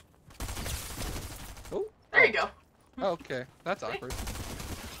 Oh. There you go. Oh, okay. That's awkward.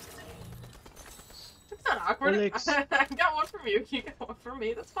 It's not awkward. Alex. I got one from you. You got one from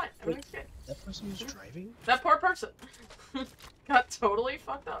me. That's fine. Everything's good. That person who's driving? That poor person got totally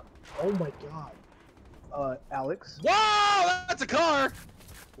fucked up. Oh my god. Alex? Whoa! That's a car!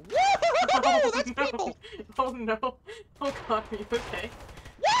 Woo! That's no. people! Oh no. Oh god, are you okay?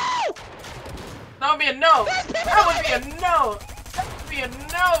 Woo! That would be a no! There's people That would be driving! a no! That would be a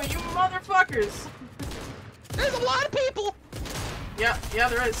no, you motherfuckers! There's a lot of people! Yeah,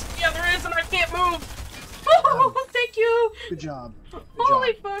 there is. Yeah, there is, and I can't move! Oh, thank you! Good job. Good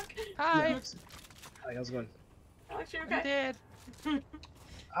Holy job. fuck! Hi! Yes. Hi, how's it going? Alex, you I'm okay? dead.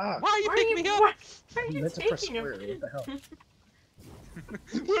 Ah, Why are you Why picking me up? Why are you you meant to press taking him? square. What the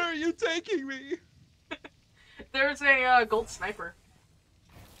hell? Where are you taking me? There's a gold sniper.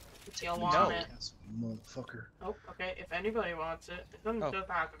 If you No. want it. Yes, motherfucker. Oh, okay. If anybody wants it, it doesn't Oh. just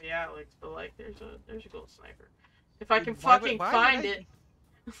have to be Alex, but like, there's a gold sniper. If I can Why would- fucking why would find I- it.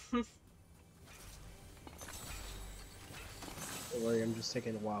 Don't worry, I'm just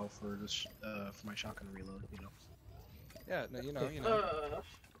taking a while for this, for my shotgun reload, you know. Yeah, no, you know. Uh,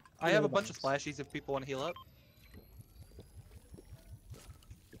 I have a bunch of splashies if people want to heal up.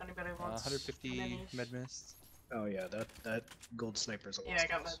 anybody wants 150 minis? med mist. Oh yeah, that gold sniper's a lost Yeah, I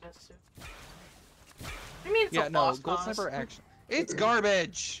got cause. that mist too. I mean, it's Yeah, a no, lost gold cause. sniper action. It's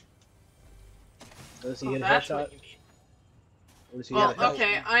garbage! Does he Oh, hit a that's headshot? what you mean. Or does he Well, hit a headshot?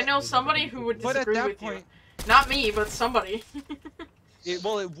 okay, I know somebody who would But at disagree that with point, Not me, but somebody.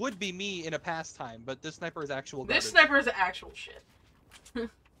 Well, it would be me in a pastime, but this sniper is actual garbage. This sniper is actual shit.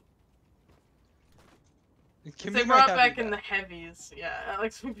 If they brought back in the heavies, yeah,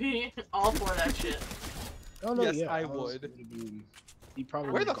 Alex would be all for that shit. Oh, no, Yes, yeah, I would. He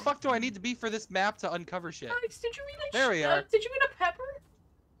probably Where the fuck do I need to be for this map to uncover shit? Alex, did you eat a There we are. Did you eat a pepper?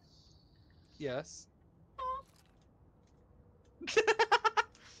 Yes. Oh.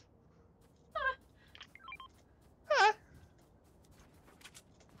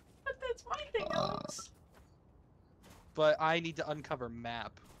 But that's my thing, Alex. But I need to uncover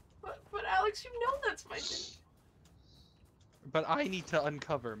map. But Alex, you know that's my thing. But I need to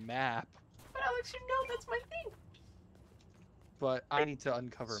uncover map. But Alex, you know that's my thing. But I need to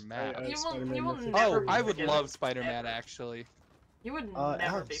uncover map. You will Spider-Man never Oh, be I would forgiven. love Spider-Man, Ever. actually. You would never be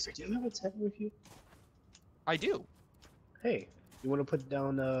Alex, do you forgiven. have a tent with you? I do. Hey, you want to put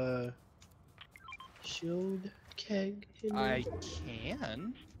down a shield keg? In I there?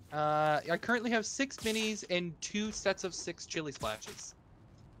 can. I currently have 6 minis and 2 sets of 6 chili splashes.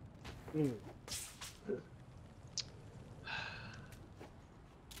 Hmm.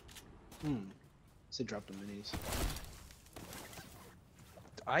 So drop the minis.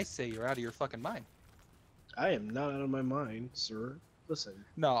 I say you're out of your fucking mind. I am not out of my mind, sir. Listen.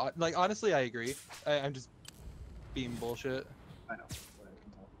 No, like, honestly, I agree. I'm just being bullshit. I know.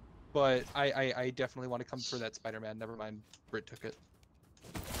 But I definitely want to come for that Spider-Man. Never mind, Brit took it.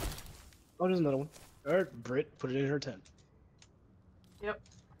 Oh, there's another one. Alright, Britt, put it in her tent.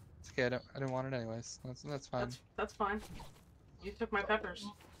 It's okay, I didn't want it anyways. That's fine. That's fine. You took my peppers.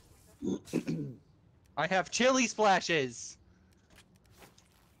 I have chili splashes!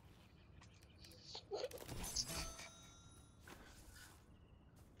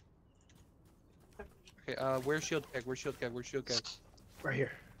 Okay, where's shield keg? Where's shield keg? Where's shield keg? Right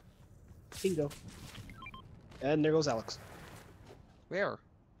here. Bingo. And there goes Alex. Where?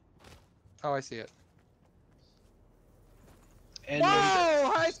 Oh, I see it. And Whoa!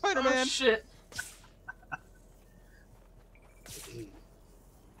 Hi, Oh Spider-Man! shit.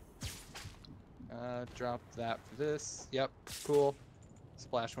 Drop that for this. Yep, cool.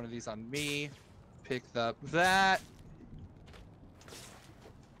 Splash one of these on me. Pick up that.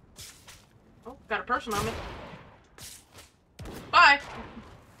 Oh, got a person on me. Bye.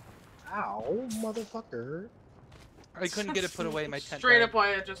 Ow, motherfucker. I couldn't get it put away in my tent. Straight bag. up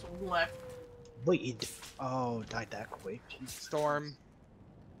why I just left. Wait, oh, died that quick. Jesus. Storm.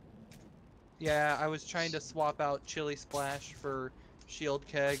 Yeah, I was trying to swap out Chili Splash for Shield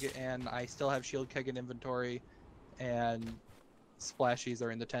Keg, and I still have Shield Keg in inventory, and Splashies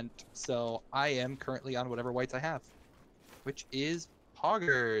are in the tent, so I am currently on whatever whites I have, which is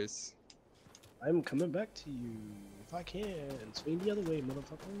Poggers. I'm coming back to you if I can. Swing the other way,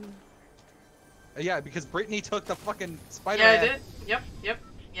 motherfucker. Yeah, because Brittany took the fucking Yeah, Spider-Man. I did. Yep.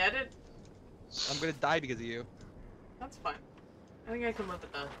 Yeah, I did. I'm gonna die because of you. That's fine. I think I can live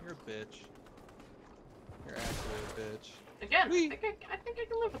with that. You're a bitch. You're actually a bitch. Again, Whee! I think I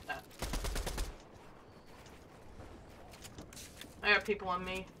can live with that. I got people on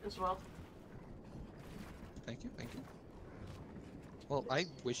me as well. Thank you, thank you. Well, I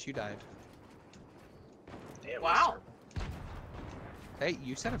wish you died. Damn. Wow. Hey,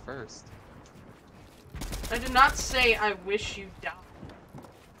 you said it first. I did not say I wish you died.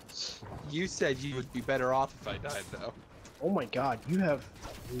 You said you would be better off if I died, though. Oh my god, you have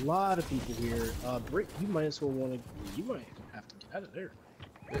a lot of people here. Britt, you might as well want to. You might have to get out of there.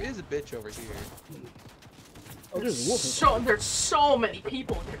 There is a bitch over here. Oh, there's a wolf. There's so many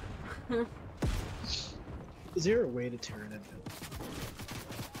people here. Is there a way to tear that building?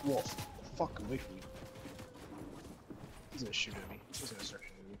 Wolf, fuck away from me. He's gonna shoot at me. He's gonna start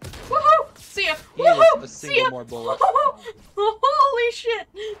shooting at me. Woohoo! See ya! He is Woohoo! a See single ya! more bullet. Holy shit!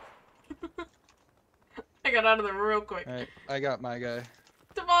 I got out of there real quick. Alright, I got my guy.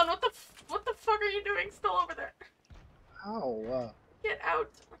 Devon, what the fuck are you doing still over there? Ow, Get out!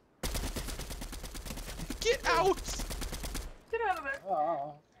 Get out! Get out of there!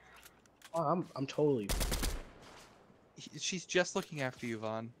 oh, I'm totally. She's just looking after you,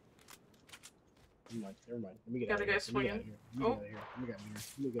 Vaughn. Never mind. Let me get Got out a of guy here. swinging. Let me get out of here. Let me get out of here.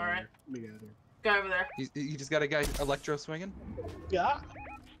 Let me get out of Alright. here. Let me get out of here. Guy over there. You just got a guy electro swinging? Yeah.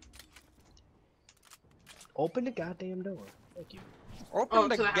 Open the goddamn door. Thank you. Open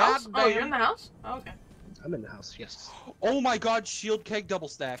To the the house? goddamn... Oh, you're in the house? Oh, okay. I'm in the house. Yes. Oh my god, shield keg double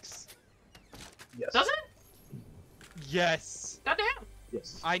stacks. Yes. Does it? Yes. Goddamn.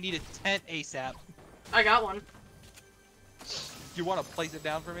 Yes. I need a tent ASAP. I got one. You want to place it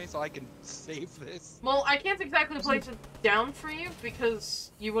down for me so I can save this? Well, I can't exactly place it down for you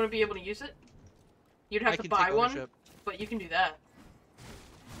because you wouldn't be able to use it. You'd have I to can buy take one, ownership. but you can do that.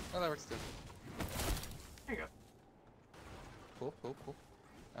 Oh, that works too. There you go. Cool, cool, cool.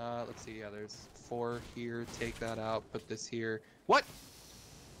 Let's see. Yeah, there's 4 here. Take that out. Put this here. What?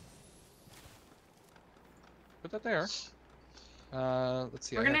 Put that there. Let's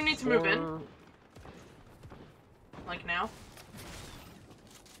see. We're I gonna had need to move in. 4 Like now.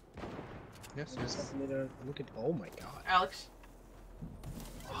 Yes, I just yes. have to look at. Oh my god. Alex.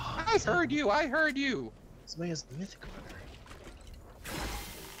 I heard you. I heard you. This man has the mythic runner.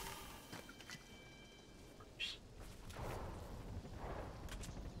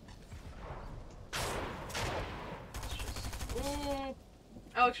 Ooh.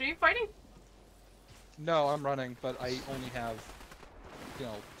 Alex, are you fighting? No, I'm running, but I only have, you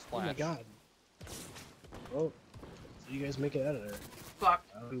know, splash. Oh my god. Well, you guys make it out of there. Fuck.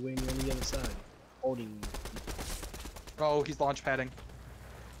 I'll be waiting on the other side, holding. Oh, he's launch padding.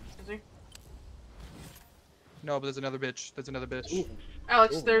 Is he? No, but there's another bitch. There's another bitch. Ooh,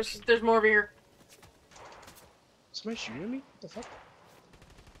 Alex, Ooh. there's more over here. somebody shooting at me? What the fuck?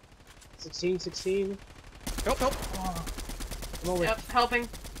 16. Help, help. Oh, I'm over. Yep, helping.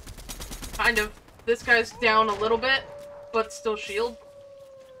 Kind of. This guy's down a little bit, but still shield.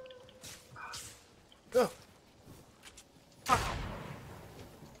 Go. Fuck.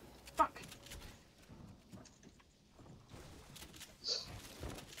 Fuck.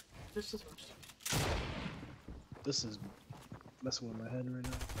 This is worse. This is messing with my head right now.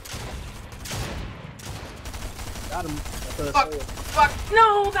 Got him. Fuck. Fuck.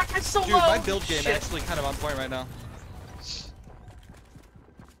 No, that guy's so Dude, low. my build game Shit. actually kind of on point right now.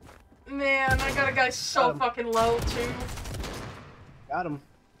 Man, I got a guy so Got him. fucking low too. Got him.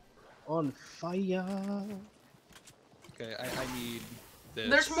 On fire. Okay, I need this.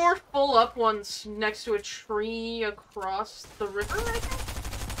 There's more full up ones next to a tree across the river, I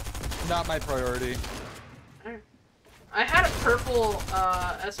think? Not my priority. I had a purple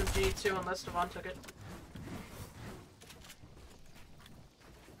SMG too, unless Devon took it.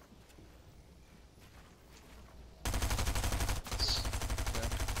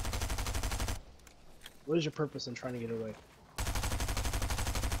 What is your purpose in trying to get away?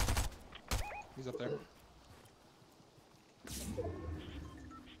 He's up there.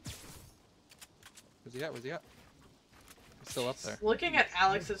 Where's he at? Where's he at? He's still up there. Looking at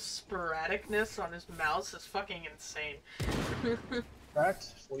Alex's sporadicness on his mouse is fucking insane.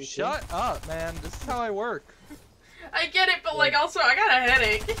 Cracked? 42? Shut up, man. This is how I work. I get it, but like also I got a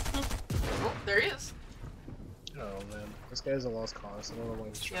headache. Oh, there he is. Oh man, this guy's a lost cause. I don't know why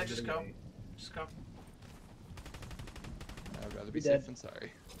he's trying Yeah, to just get go. away. Just go. I'd rather be He dead. safe than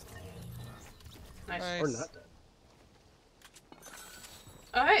sorry. Nice. Nice. Or not dead.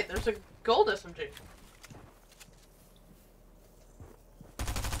 Oh hey, there's a gold SMG.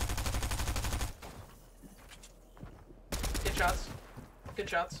 Good shots. Good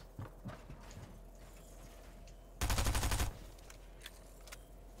shots.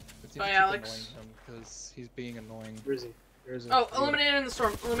 Let's Bye, keep Alex. annoying him because he's being annoying. Where is he? There's a. Oh, eliminated in the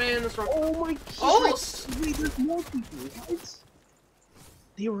storm. Eliminated in the storm. Oh my god! Almost. Wait, there's more people. What?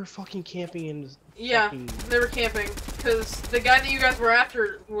 They were fucking camping in. Yeah, Fucking... they were camping because the guy that you guys were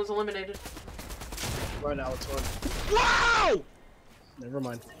after was eliminated. Run, Alex, run. Wow! Never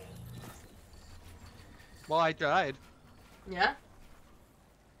mind. Well, I died. Yeah.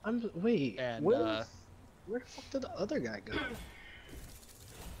 Wait. And, where the fuck did the other guy go?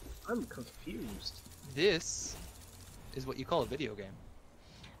 I'm confused. This is what you call a video game.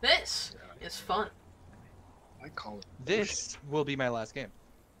 This is fun. I call it. This will be my last game.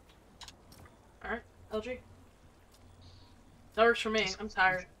 Alright, LG. That works for me. I'm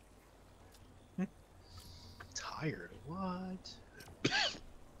tired. Tired. What?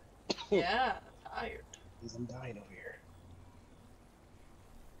 Yeah, tired. Because I'm dying over here.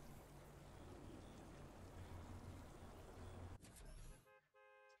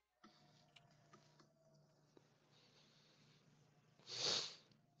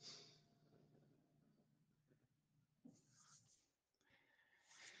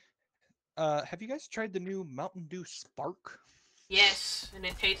 Have you guys tried the new Mountain Dew Spark? Yes, and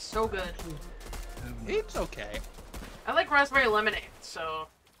it tastes so good. It's okay. I like raspberry lemonade, so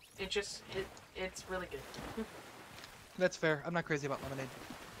it's really good. That's fair. I'm not crazy about lemonade.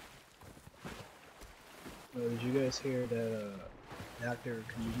 Did you guys hear that the actor and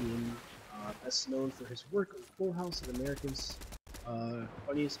comedian best known for his work on Full House of America's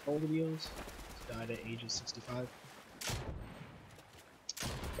funniest home videos died at age of 65?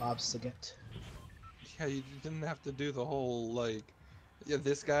 Bob Saget. Yeah, you didn't have to do the whole, like, yeah,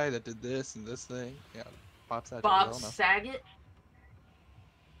 this guy that did this and this thing. Yeah, Bob Saget. Bob well enough. Saget.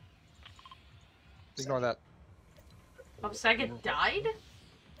 Ignore that. Oh, Saget died?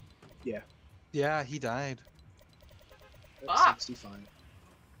 Yeah. Yeah, he died. Fuck. 65.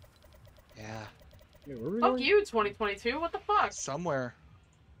 Yeah. Wait, where are we Fuck going? you, 2022. What the fuck? Somewhere.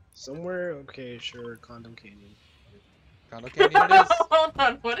 Somewhere? Okay, sure. Condom Canyon. Condo Canyon it is. Hold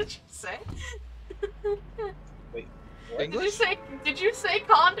on, what did you say? Wait, what? English? Did you say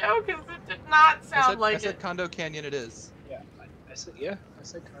condo? Because it did not sound I like said it. Condo Canyon it is. Yeah, I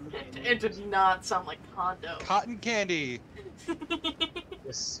said Condom Canyon. It did not sound like condo. Cotton candy.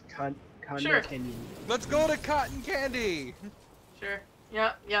 Yes, Condom Sure. Canyon. Let's go to Cotton Candy. Sure.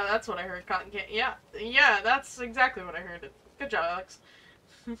 Yeah, that's what I heard. Cotton candy. Yeah, that's exactly what I heard. Good job, Alex.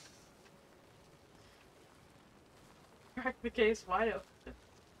 Crack the case wide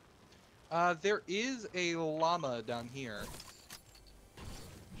open. There is a llama down here.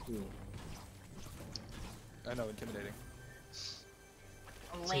 Cool. I know, intimidating.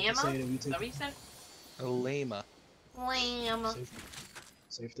 A Safe to llama? say that we Is that take- what you said? A llama. Llama.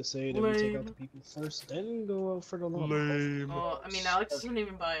 Safe to say that we take out the people first, then go out for the llama. Lame. Oh, I mean, Alex isn't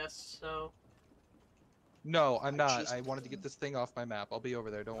even by us, so... No, I'm not. Jesus. I wanted to get this thing off my map. I'll be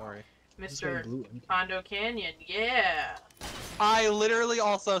over there, don't worry. This guy Mr. blew it. Condo Canyon, yeah! I literally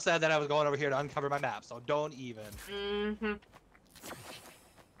also said that I was going over here to uncover my map, so don't even. Mm-hmm.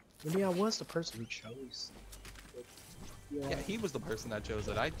 Maybe I was the person who chose. Yeah, he was the person that chose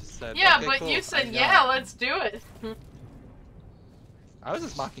it. I just said. Yeah, okay, but cool, you said, I got yeah, it." let's do it! I was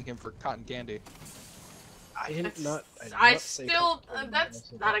just mocking him for cotton candy. I didn't not. did I not say still... Condom Canyon, that's I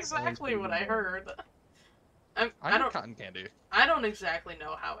said not that sounds exactly pretty what I bad. heard. I I heard don't... cotton candy. I don't exactly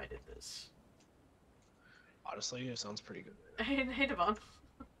know how I did this. Honestly, it sounds pretty good. Hey, Devon.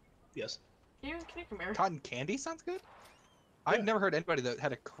 Yes. Can you come here? Cotton candy sounds good. Yeah. I've never heard anybody that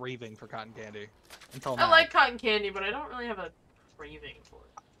had a craving for cotton candy until now. I like cotton candy, but I don't really have a craving for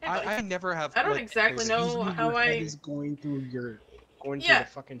it. Hey, buddy. I never have. I don't like, exactly cravings. know Excuse me, how your I- head is going through your through Yeah. the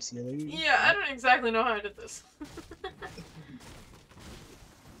fucking ceiling. Yeah, I don't exactly know how I did this.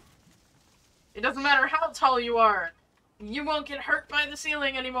 It doesn't matter how tall you are. You won't get hurt by the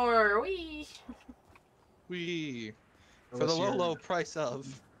ceiling anymore. Whee! We for Unless the low, you're- low price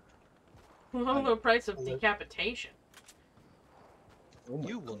of. Low price of Unless- decapitation. Oh my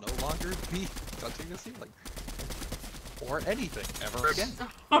You will God. no longer be touching the ceiling. Or anything ever again.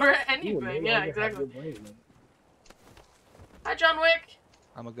 Or You will no anything, yeah, longer have exactly. your brain, man. Hi, John Wick!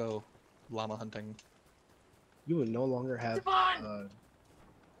 I'm gonna go llama hunting. You will no longer have. Devon!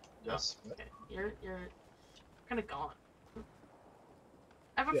 Yes. what? Okay, you're kind of gone.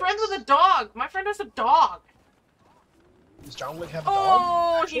 I have a friend Yes. with a dog! My friend has a dog! Does John Wick have a dog?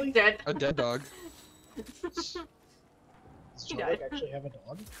 Oh, actually? he's dead. A dead dog. Does he John Wick died. actually have a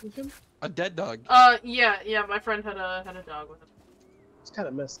dog with him? A dead dog. Yeah, my friend had a dog with him. It's kind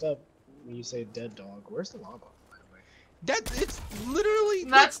of messed up when you say dead dog. Where's the llama, by the way? It's literally.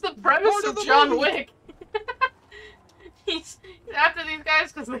 That's the premise part of the John movie. Wick. He's after these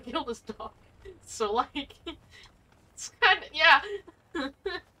guys because they killed his dog. So like, it's kind of yeah.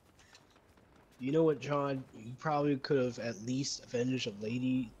 You know what, John? You probably could have at least avenged a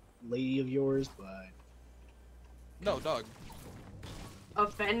lady of yours, but No, dog.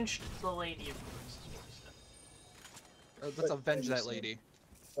 Avenged the lady of course. Let's But avenge that understand. lady.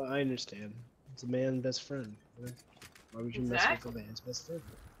 I understand. It's a man's best friend. Why would you mess Exactly. with a man's best friend?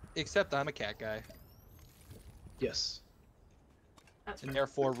 Except I'm a cat guy, Yes. That's and fair.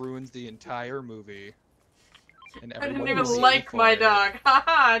 therefore ruins the entire movie. And I didn't everyone even will see me like for my it. dog.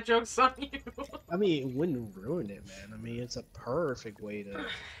 Haha, joke's on you. I mean, it wouldn't ruin it, man. I mean, it's a perfect way to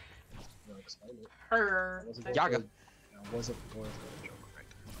explain it. Her. I wasn't Yaga. going for- I wasn't going for a joke right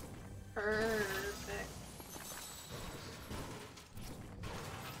there. Perfect.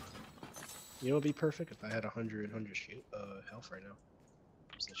 You know, it'd be perfect if I had 100 health right now.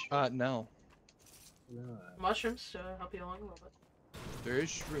 Just a shit. No. Nah, Mushrooms to help you along a little bit. There's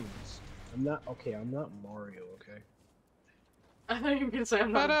shrooms. I'm not okay. I'm not Mario. Okay. I thought you were gonna say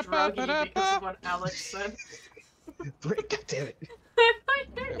I'm not a druggie because of what Alex said. Break, God damn it. I thought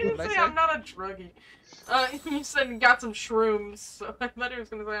you What were did gonna I say say? I'm not a druggie. You said you got some shrooms, so I thought he was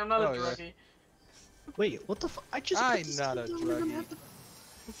gonna say I'm not Oh, a yeah. druggie. Wait, what the fuck? I just. I'm put this not tent a down and I'm druggie. have to-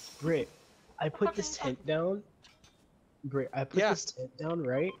 Brit, I put this tent down. Brit, I put Yeah. this tent down,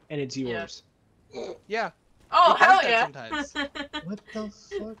 right? And it's Yeah. yours. Yeah. Oh It does hell that yeah! sometimes. What the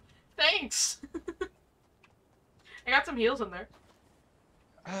fuck? Thanks. I got some heals in there.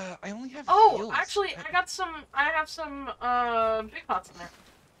 I only have. Oh, heals. actually, I have some big pots in there.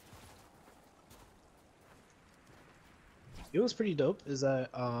 It was pretty dope. Is that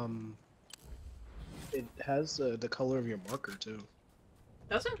it has the color of your marker too.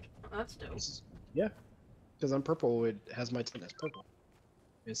 Does it? Oh, that's dope. Yeah, because I'm purple. It has my tint as purple.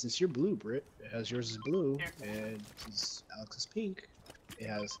 And since you're blue, Britt, it has yours as blue, Here. and since Alex is pink, it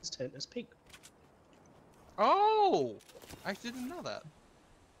has his tint as pink. Oh! I didn't know that.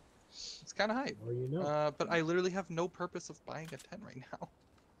 It's kind of hype. Well, you know. But I literally have no purpose of buying a 10 right now.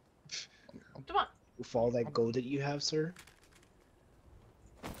 Come on. With all that gold that you have, sir,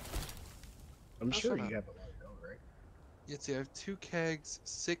 I'm That's sure not you have a lot of gold, right? Yes, you have 2 kegs,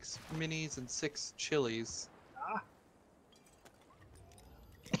 6 minis, and 6 chilies. Ah.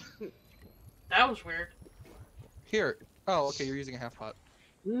 That was weird. Here. Oh, okay, you're using a half pot.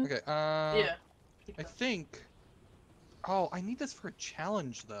 Hmm? Okay, Yeah. I think... Oh, I need this for a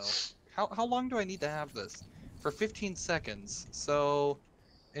challenge, though. How long do I need to have this? For 15 seconds. So,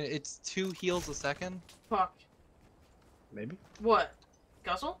 it's 2 heals a second? Fuck. Maybe. What?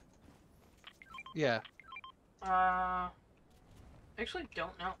 Guzzle? Yeah. Actually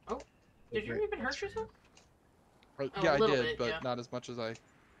don't know. Oh, did you even hurt yourself? Yeah, a I little did, bit, but yeah. not as much as I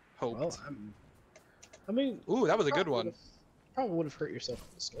hoped. Well, I mean, Ooh, that was a good one. Probably would have hurt yourself in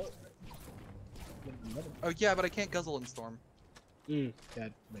the storm, right? Oh, yeah, but I can't guzzle in Storm.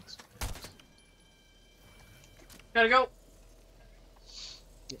 That makes sense. Gotta go.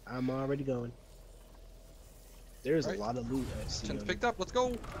 I'm already going. There's Right. a lot of loot I see. Chin's on picked it. up, let's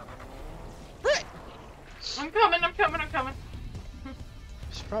go! I'm coming, I'm coming, I'm coming.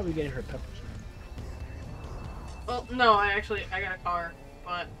 She's probably getting her peppers. Well, no, I got a car,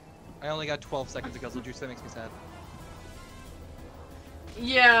 but... I only got 12 seconds of guzzle juice, that makes me sad.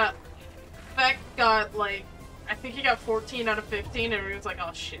 Yeah, Beck got, like, I think he got 14 out of 15, and he was like,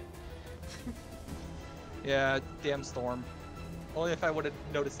 oh shit. Yeah, damn Storm. Only if I would have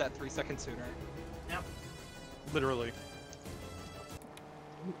noticed that 3 seconds sooner. Yep. Literally.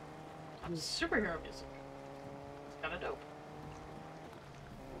 Superhero music. It's kinda dope.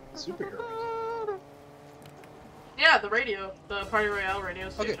 Superhero. Yeah, the radio. The Party Royale radio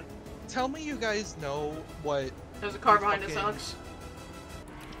station. Okay. Tell me you guys know what... There's a car behind us, fucking- Alex.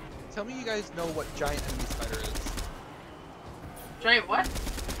 Tell me you guys know what giant enemy spider is. Giant what?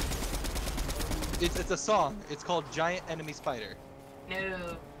 It's a song. It's called Giant Enemy Spider.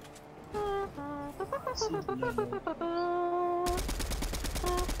 No.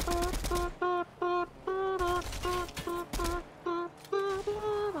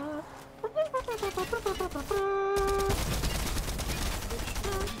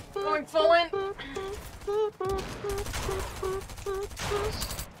 Going full in.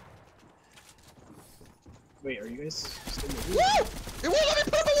 Wait, are you guys still moving? Woo! It won't let me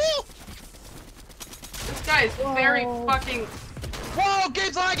put up a wall! This guy is very Whoa. fucking... Whoa!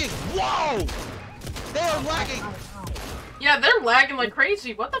 Game's lagging! Whoa! They are lagging! Yeah, they're lagging like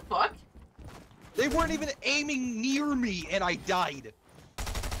crazy. What the fuck? They weren't even aiming near me and I died.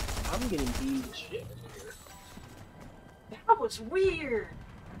 I'm getting beat as shit over here. That was weird.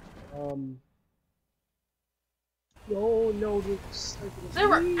 No, They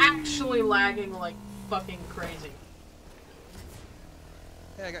were actually lagging like fucking crazy.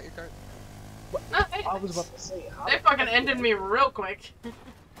 Hey, I got your card. I was about to say, how They fucking ended me real quick.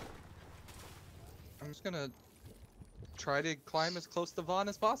 I'm just gonna try to climb as close to Vaughn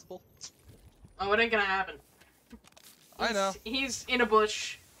as possible. Oh, it ain't gonna happen. I know. He's in a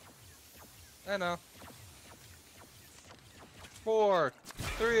bush. I know. 4,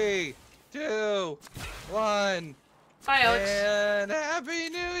 3, 2, 1. Bye, Alex. And Happy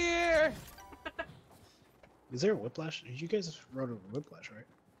New Year! Is there a whiplash? You guys rode a whiplash, right?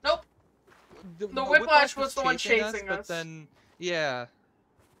 Nope. The Whiplash was the one chasing us. But then, yeah.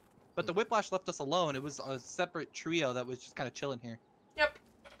 But the Whiplash left us alone. It was a separate trio that was just kind of chilling here. Yep.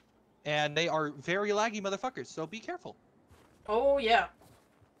 And they are very laggy motherfuckers, so be careful. Oh yeah.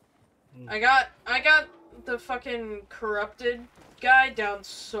 I got the fucking corrupted guy down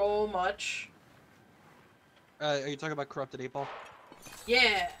so much. Are you talking about Corrupted 8-Ball?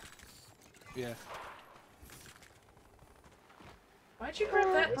 Yeah. Yeah. Why'd you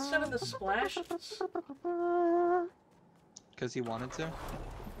grab that instead of the splashes? Because he wanted to.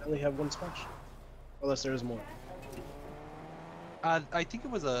 I only have one splash. Unless there's more. I think it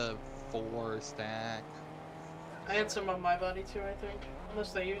was a 4 stack. I had some on my body too, I think.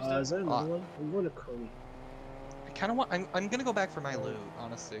 Unless they used Is it. there another one? I'm going to Curly. I kind of want. I'm gonna go back for my loot,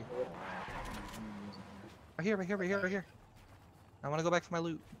 honestly. Right here, right here, right here, right here. I want to go back for my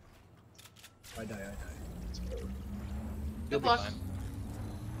loot. I die. It's okay. You'll be luck. fine.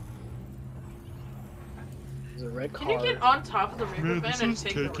 There's a red car. Can you get on top of the river bed and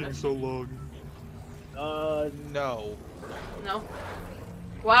take the risk? long. No. No.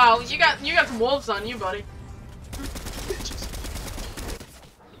 Wow, you got some wolves on you, buddy.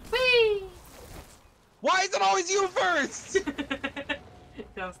 Whee! Why is it always you first?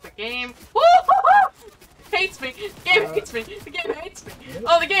 Because the game hates me. The game hates me. The game hates me.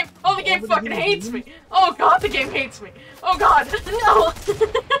 Oh, the game fucking hates me. Oh god, the game hates me. Oh god, no.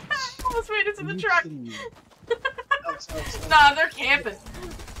 Almost made it to the truck. Nah, they're camping.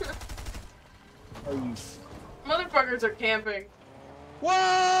 Are you? Motherfuckers are camping.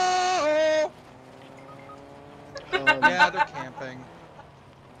 Whoa! Yeah, they're camping.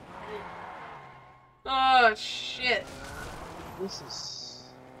 Oh shit. This is.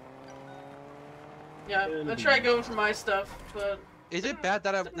 Yeah, I tried going for my stuff, but Is it bad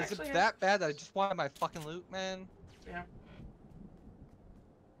that Didn't is it actually that bad that I just wanted my fucking loot, man? yeah.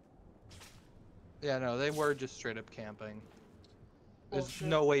 Yeah, no, they were just straight up camping. There's Bullshit.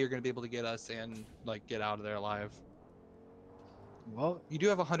 no way you're gonna be able to get us and like get out of there alive. Well, You do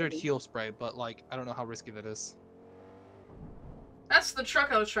have 100 heal spray, but like I don't know how risky that is. That's the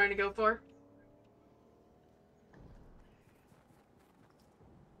truck I was trying to go for.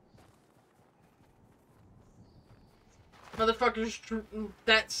 Motherfuckers,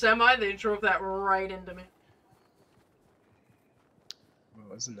 that semi, they drove that right into me.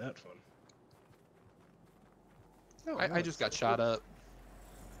 well, isn't that fun? No, I just got shot up.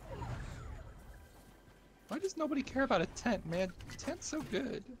 Why does nobody care about a tent, man? Tent's so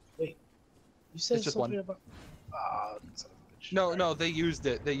good. Wait, you said It's just something one. about. Ah, son of a bitch. No, no, they used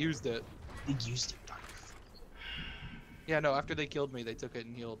it. They used it. They used it. Yeah, no, after they killed me, they took it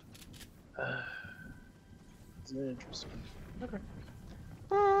and healed. Isn't that interesting? Okay.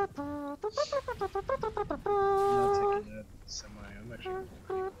 I'm not taking that semi. I'm actually.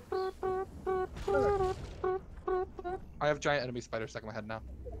 I have giant enemy spider stuck in my head now.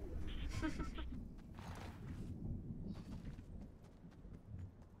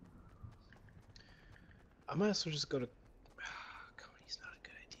 I might as well just go to. Cody's not a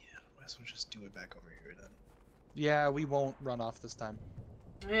good idea. I might as well just do it back over here then. Yeah, we won't run off this time.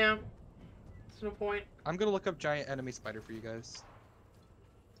 Yeah. There's no point. I'm gonna look up giant enemy spider for you guys.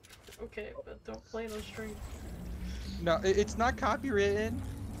 Okay, but don't play no stream. No, it's not copywritten.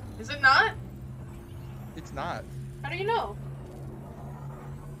 Is it not? It's not. How do you know?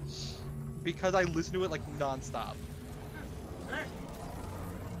 Because I listen to it like non-stop. Alright.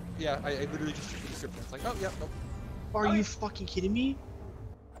 Yeah, I literally just took the description. It's like, oh, yeah, nope. Are you fucking kidding me?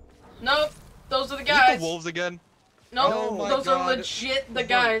 Nope. Those are the Is it guys. the wolves again? Nope. Oh my those are God. legit the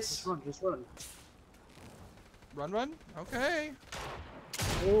guys. Just run, just run. Run, run? Okay.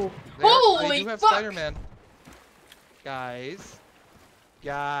 Oh, There, I Holy do have fuck! Spider-Man. Guys.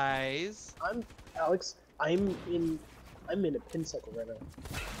 Guys. Alex, I'm in a pin cycle right now.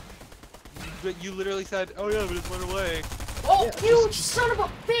 But you literally said, oh yeah, but it went away. Oh, Yeah, you just- son of a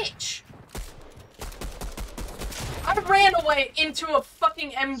bitch! I ran away into a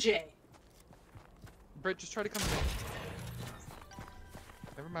fucking MJ. Britt, just try to come to me.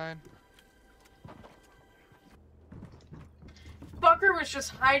 Never mind. Fucker was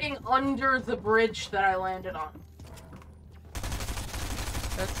just hiding under the bridge that I landed on.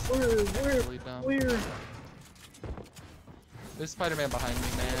 That's Where? really dumb. Where? There's Spider-Man behind me,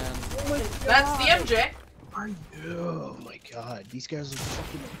 man. Oh my That's the God. MJ. Are you? Oh my god, these guys are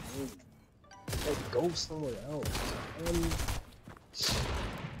fucking annoying. Like, go somewhere else.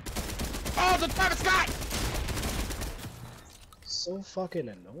 Oh, the Travis Scott! So fucking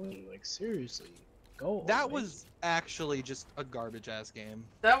annoying. Like, seriously, go. That away. was actually just a garbage-ass game.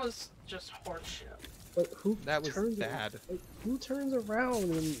 That was just horseshit. Like, who That was turns bad. Like, who turns around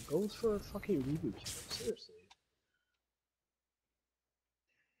and goes for a fucking reboot kill? Seriously.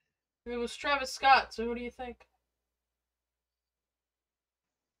 It was Travis Scott, so who do you think?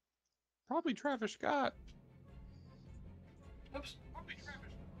 Probably Travis Scott. Oops.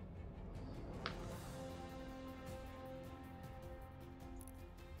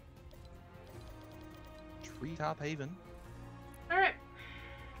 Treetop Haven. Alright.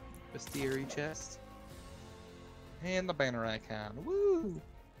 Bestiary chest. And the banner icon. Woo!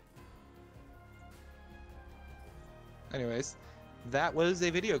 Anyways, that was a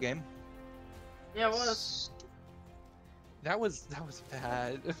video game. Yeah, it was. That was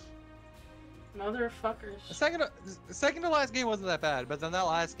bad. Motherfuckers. The second to last game wasn't that bad, but then that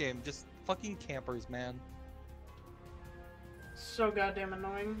last game, just fucking campers, man. So goddamn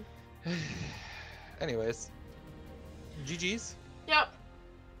annoying. Anyways, GG's. Yep.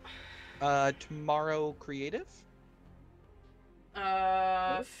 Tomorrow creative.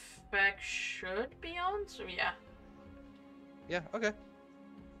 Spec should be on, so yeah. Yeah. Okay.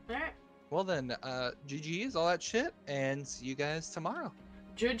 Alright. Well then, GG's, all that shit, and see you guys tomorrow.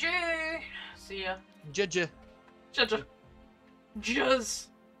 GG! See ya. Judge. Juzz.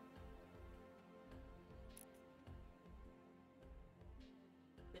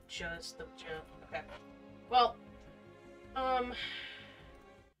 Okay. Well,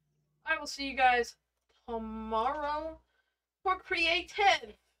 I will see you guys tomorrow for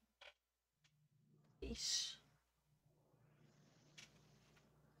creative. Peace.